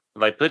 Yeah,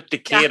 like put the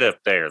kid up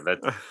there.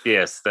 That's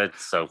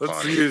so funny.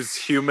 Let's use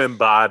human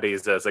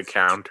bodies as a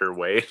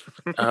counterweight.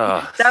 It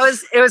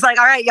was like,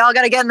 all right, y'all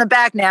got to get in the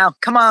back now.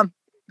 Come on,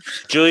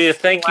 Julia.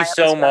 Thank you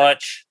so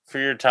much for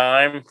your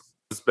time.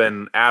 It's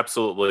been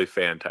absolutely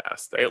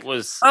fantastic. It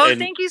was.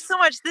 Thank you so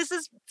much. This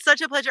is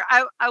such a pleasure.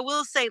 I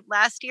will say,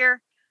 last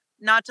year,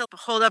 not to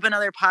hold up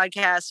another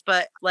podcast,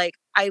 but like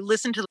I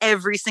listened to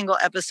every single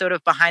episode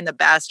of Behind the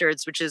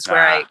Bastards, which is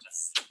where I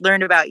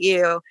learned about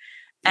you.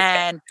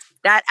 And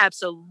that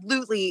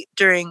absolutely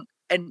during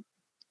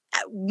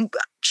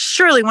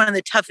surely one of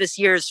the toughest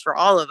years for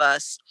all of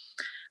us,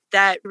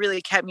 that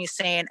really kept me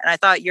sane. And I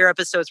thought your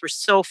episodes were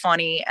so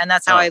funny. And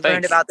that's how I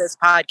learned about this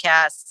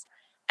podcast.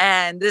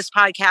 And this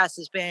podcast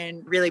has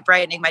been really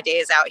brightening my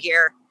days out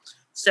here.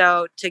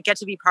 So to get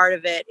to be part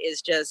of it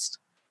is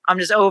I'm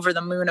just over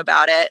the moon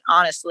about it,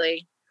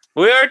 honestly.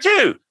 We are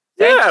too.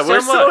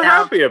 We're so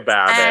happy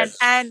about it.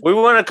 And we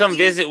want to come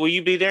visit. Will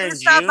you be there in June?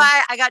 Stop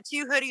by. I got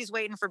 2 hoodies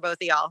waiting for both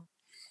of y'all.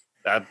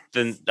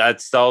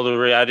 That's all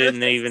I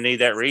didn't even need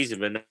that reason,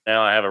 but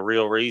now I have a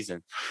real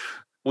reason.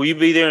 Will you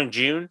be there in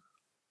June?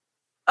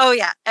 Oh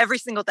yeah, every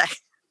single day.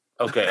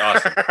 Okay,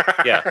 awesome.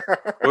 Yeah,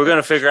 we're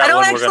gonna figure out. I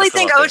don't actually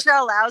think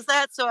OSHA allows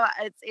that, so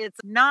it's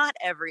not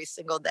every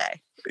single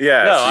day.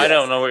 Yeah. No, I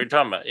don't know what you're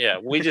talking about. Yeah,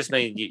 we just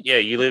mean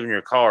you live in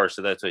your car,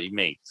 so that's what you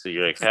mean. So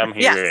you're like, I'm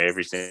here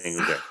every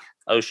single day.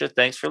 OSHA,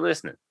 thanks for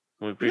listening.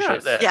 We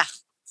appreciate that. Yeah.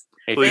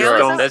 Hey,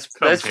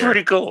 that's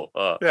pretty cool.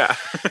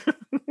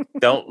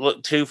 Don't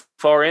look too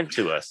far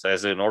into us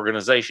as an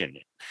organization.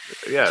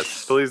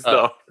 Yes, please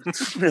don't.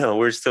 No,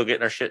 we're still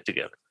getting our shit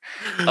together.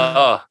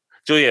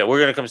 Julia, we're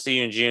going to come see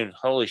you in June.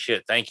 Holy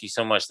shit. Thank you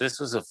so much. This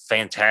was a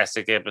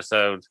fantastic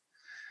episode.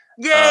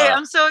 Yay.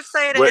 I'm so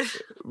excited.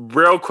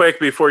 Real quick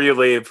before you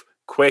leave,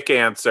 quick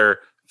answer,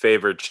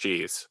 favorite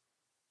cheese.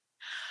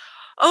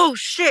 Oh,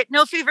 shit.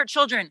 No favorite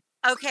children.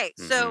 Okay.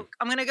 So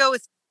I'm going to go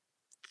with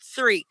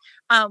 3.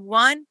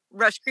 1,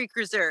 Rush Creek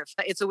Reserve.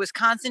 It's a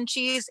Wisconsin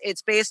cheese.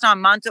 It's based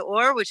on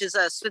Monteor, which is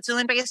a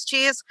Switzerland-based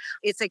cheese.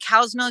 It's a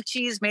cow's milk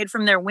cheese made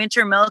from their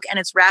winter milk, and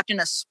it's wrapped in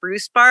a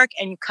spruce bark,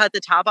 and you cut the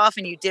top off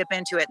and you dip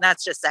into it, and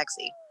that's just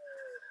sexy.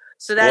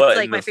 So that's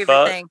like my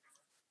favorite thing.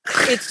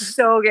 It's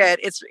so good.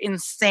 It's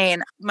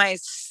insane.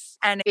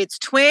 And its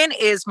twin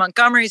is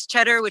Montgomery's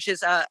cheddar, which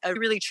is a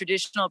really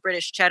traditional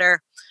British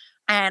cheddar.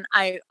 And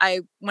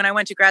when I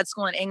went to grad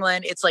school in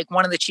England, it's like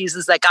one of the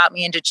cheeses that got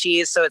me into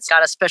cheese. So it's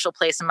got a special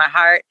place in my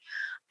heart.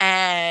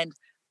 And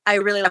I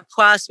really love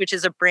Poisse, which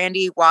is a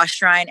brandy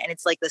wash rind. And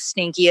it's like the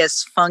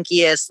stinkiest,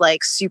 funkiest,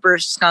 like super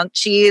skunk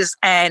cheese.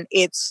 And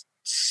it's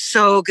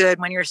so good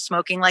when you're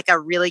smoking like a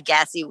really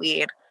gassy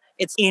weed.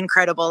 It's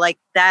incredible. Like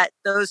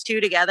those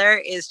 2 together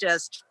is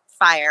just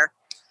fire.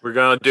 We're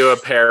gonna do a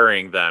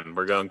pairing then.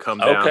 We're gonna come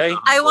down. Okay.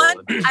 I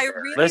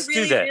Let's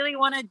do that. really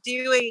want to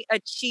do a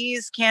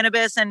cheese,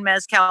 cannabis, and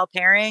mezcal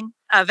pairing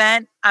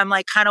event. I'm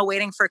like kind of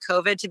waiting for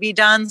COVID to be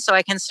done so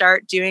I can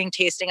start doing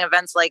tasting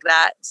events like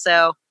that.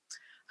 So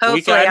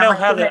hopefully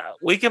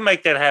we can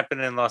make that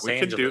happen in Los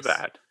Angeles. We can do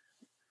that.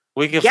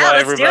 We can fly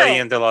everybody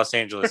into Los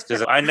Angeles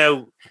because I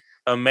know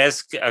a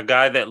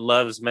guy that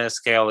loves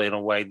mezcal in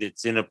a way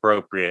that's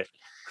inappropriate.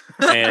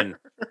 And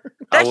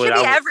that should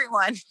be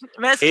everyone.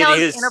 Mezcal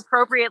is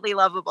inappropriately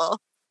lovable.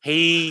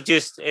 He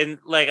just, and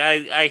like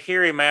I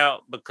hear him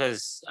out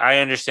because I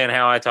understand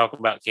how I talk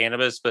about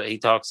cannabis, but he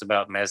talks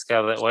about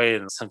mezcal that way.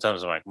 And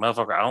sometimes I'm like,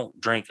 motherfucker, I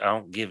don't drink, I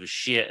don't give a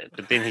shit.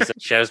 But then he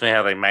shows me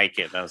how they make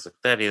it. And I was like,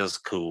 that is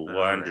cool.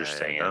 Well, I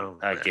understand.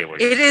 I get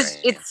what you're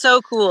saying. It's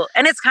so cool.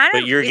 And it's kind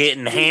of, but you're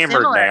getting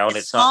hammered now and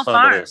it's not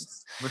fun.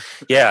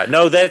 Yeah,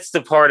 no, that's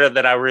the part of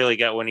that I really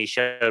got when he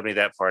showed me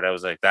that part. I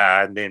was like,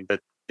 and then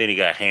he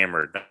got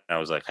hammered. I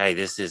was like, hey,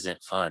 this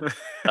isn't fun.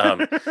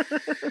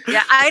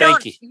 Yeah, I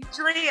don't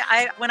usually,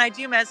 when I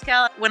do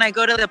mezcal, when I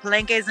go to the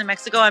palenques in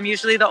Mexico, I'm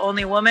usually the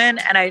only woman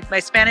and my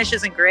Spanish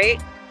isn't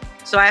great.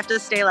 So I have to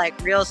stay like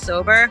real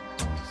sober.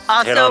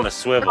 Also, head on the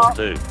swivel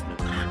too.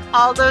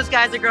 All those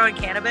guys are growing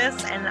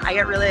cannabis and I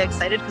get really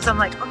excited because I'm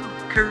like,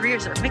 oh,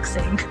 careers are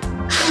mixing.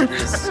 That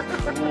is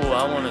cool.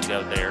 I want to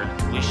go there.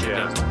 We should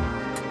go.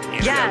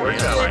 Yeah, we're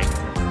going.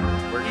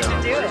 You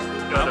should do it.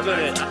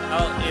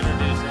 I'll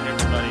introduce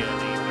everybody on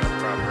the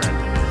proper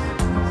after this.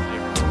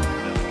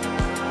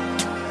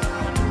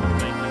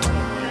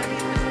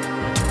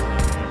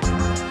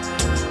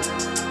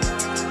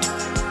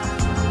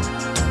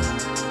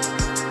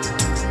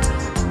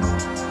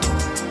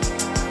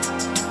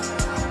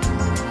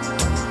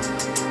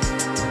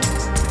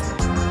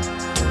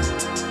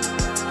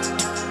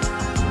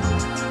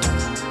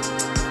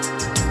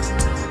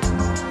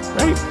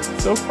 Right,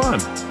 so fun.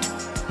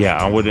 Yeah,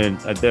 I wouldn't.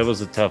 That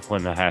was a tough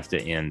one to have to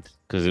end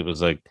because it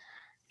was like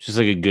just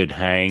like a good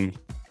hang.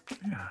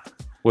 Yeah.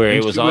 Where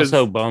it was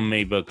also bummed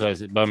me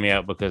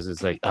out because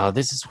it's like, oh,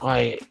 this is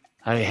why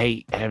I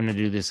hate having to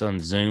do this on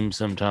Zoom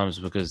sometimes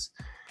because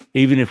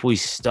even if we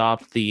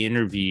stopped the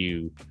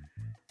interview,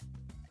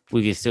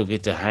 we could still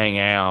get to hang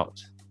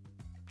out,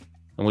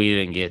 and we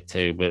didn't get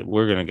to. But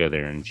we're gonna go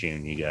there in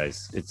June, you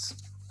guys.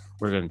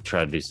 We're gonna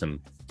try to do some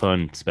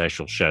fun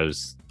special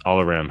shows all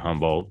around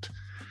Humboldt.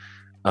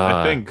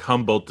 I think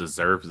Humboldt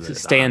deserves it.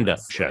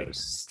 Stand-up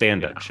shows.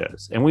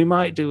 And we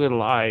might do it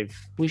live.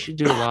 We should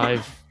do it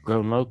live,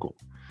 Grown Local.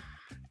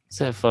 Let's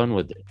have fun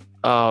with it.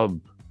 I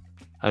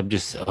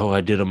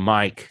did a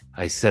mic.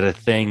 I said a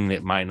thing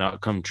that might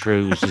not come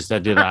true. It's just I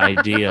did an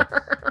idea.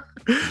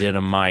 Did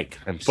a mic.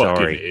 I'm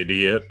sorry. Fucking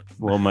idiot.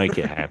 We'll make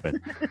it happen.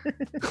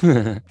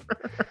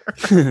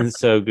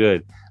 So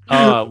good.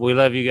 We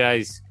love you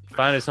guys.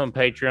 Find us on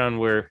Patreon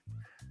where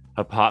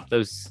I pop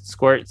those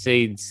squirt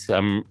seeds.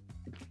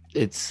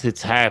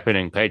 It's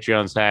happening.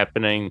 Patreon's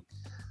happening.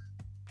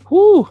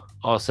 Whoo!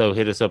 Also,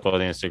 hit us up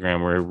on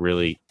Instagram. We're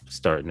really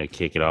starting to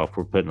kick it off.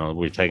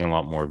 We're taking a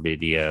lot more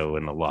video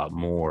and a lot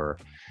more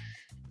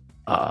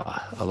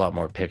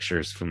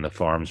pictures from the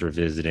farms we're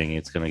visiting.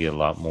 It's going to get a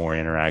lot more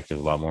interactive,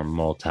 a lot more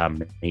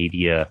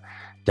multimedia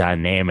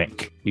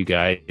dynamic. You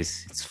guys,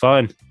 it's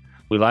fun.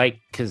 We like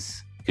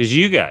because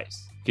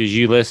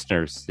you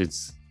listeners,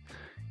 it's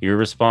your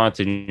response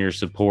and your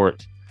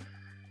support.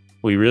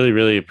 We really,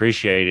 really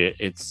appreciate it.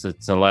 It's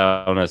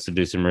allowing us to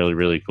do some really,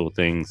 really cool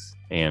things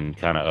and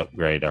kind of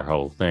upgrade our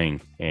whole thing.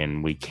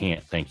 And we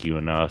can't thank you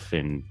enough.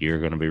 And you're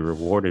going to be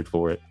rewarded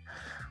for it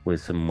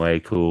with some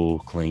way cool,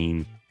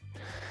 clean,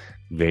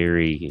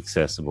 very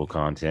accessible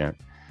content.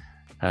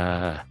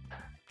 You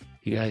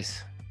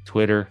guys,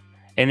 Twitter.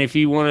 And if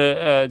you want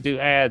to do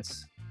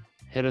ads,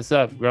 hit us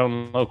up,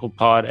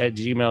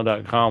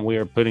 grownlocalpod@gmail.com. We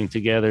are putting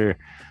together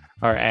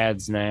our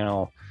ads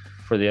now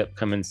for the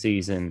upcoming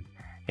season.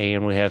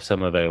 And we have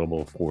some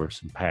available for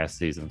some past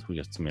seasons. We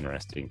got some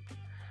interesting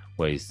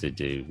ways to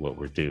do what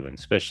we're doing,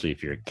 especially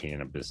if you're a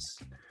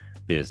cannabis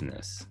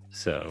business.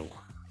 So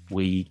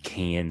we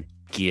can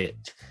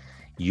get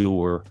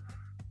your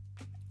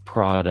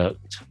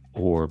product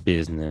or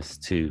business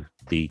to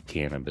the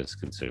cannabis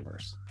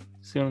consumers.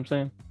 See what I'm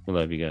saying? We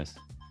love you guys.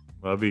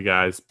 Love you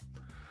guys.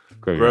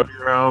 Grow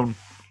your own.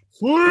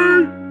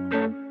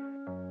 Sweet.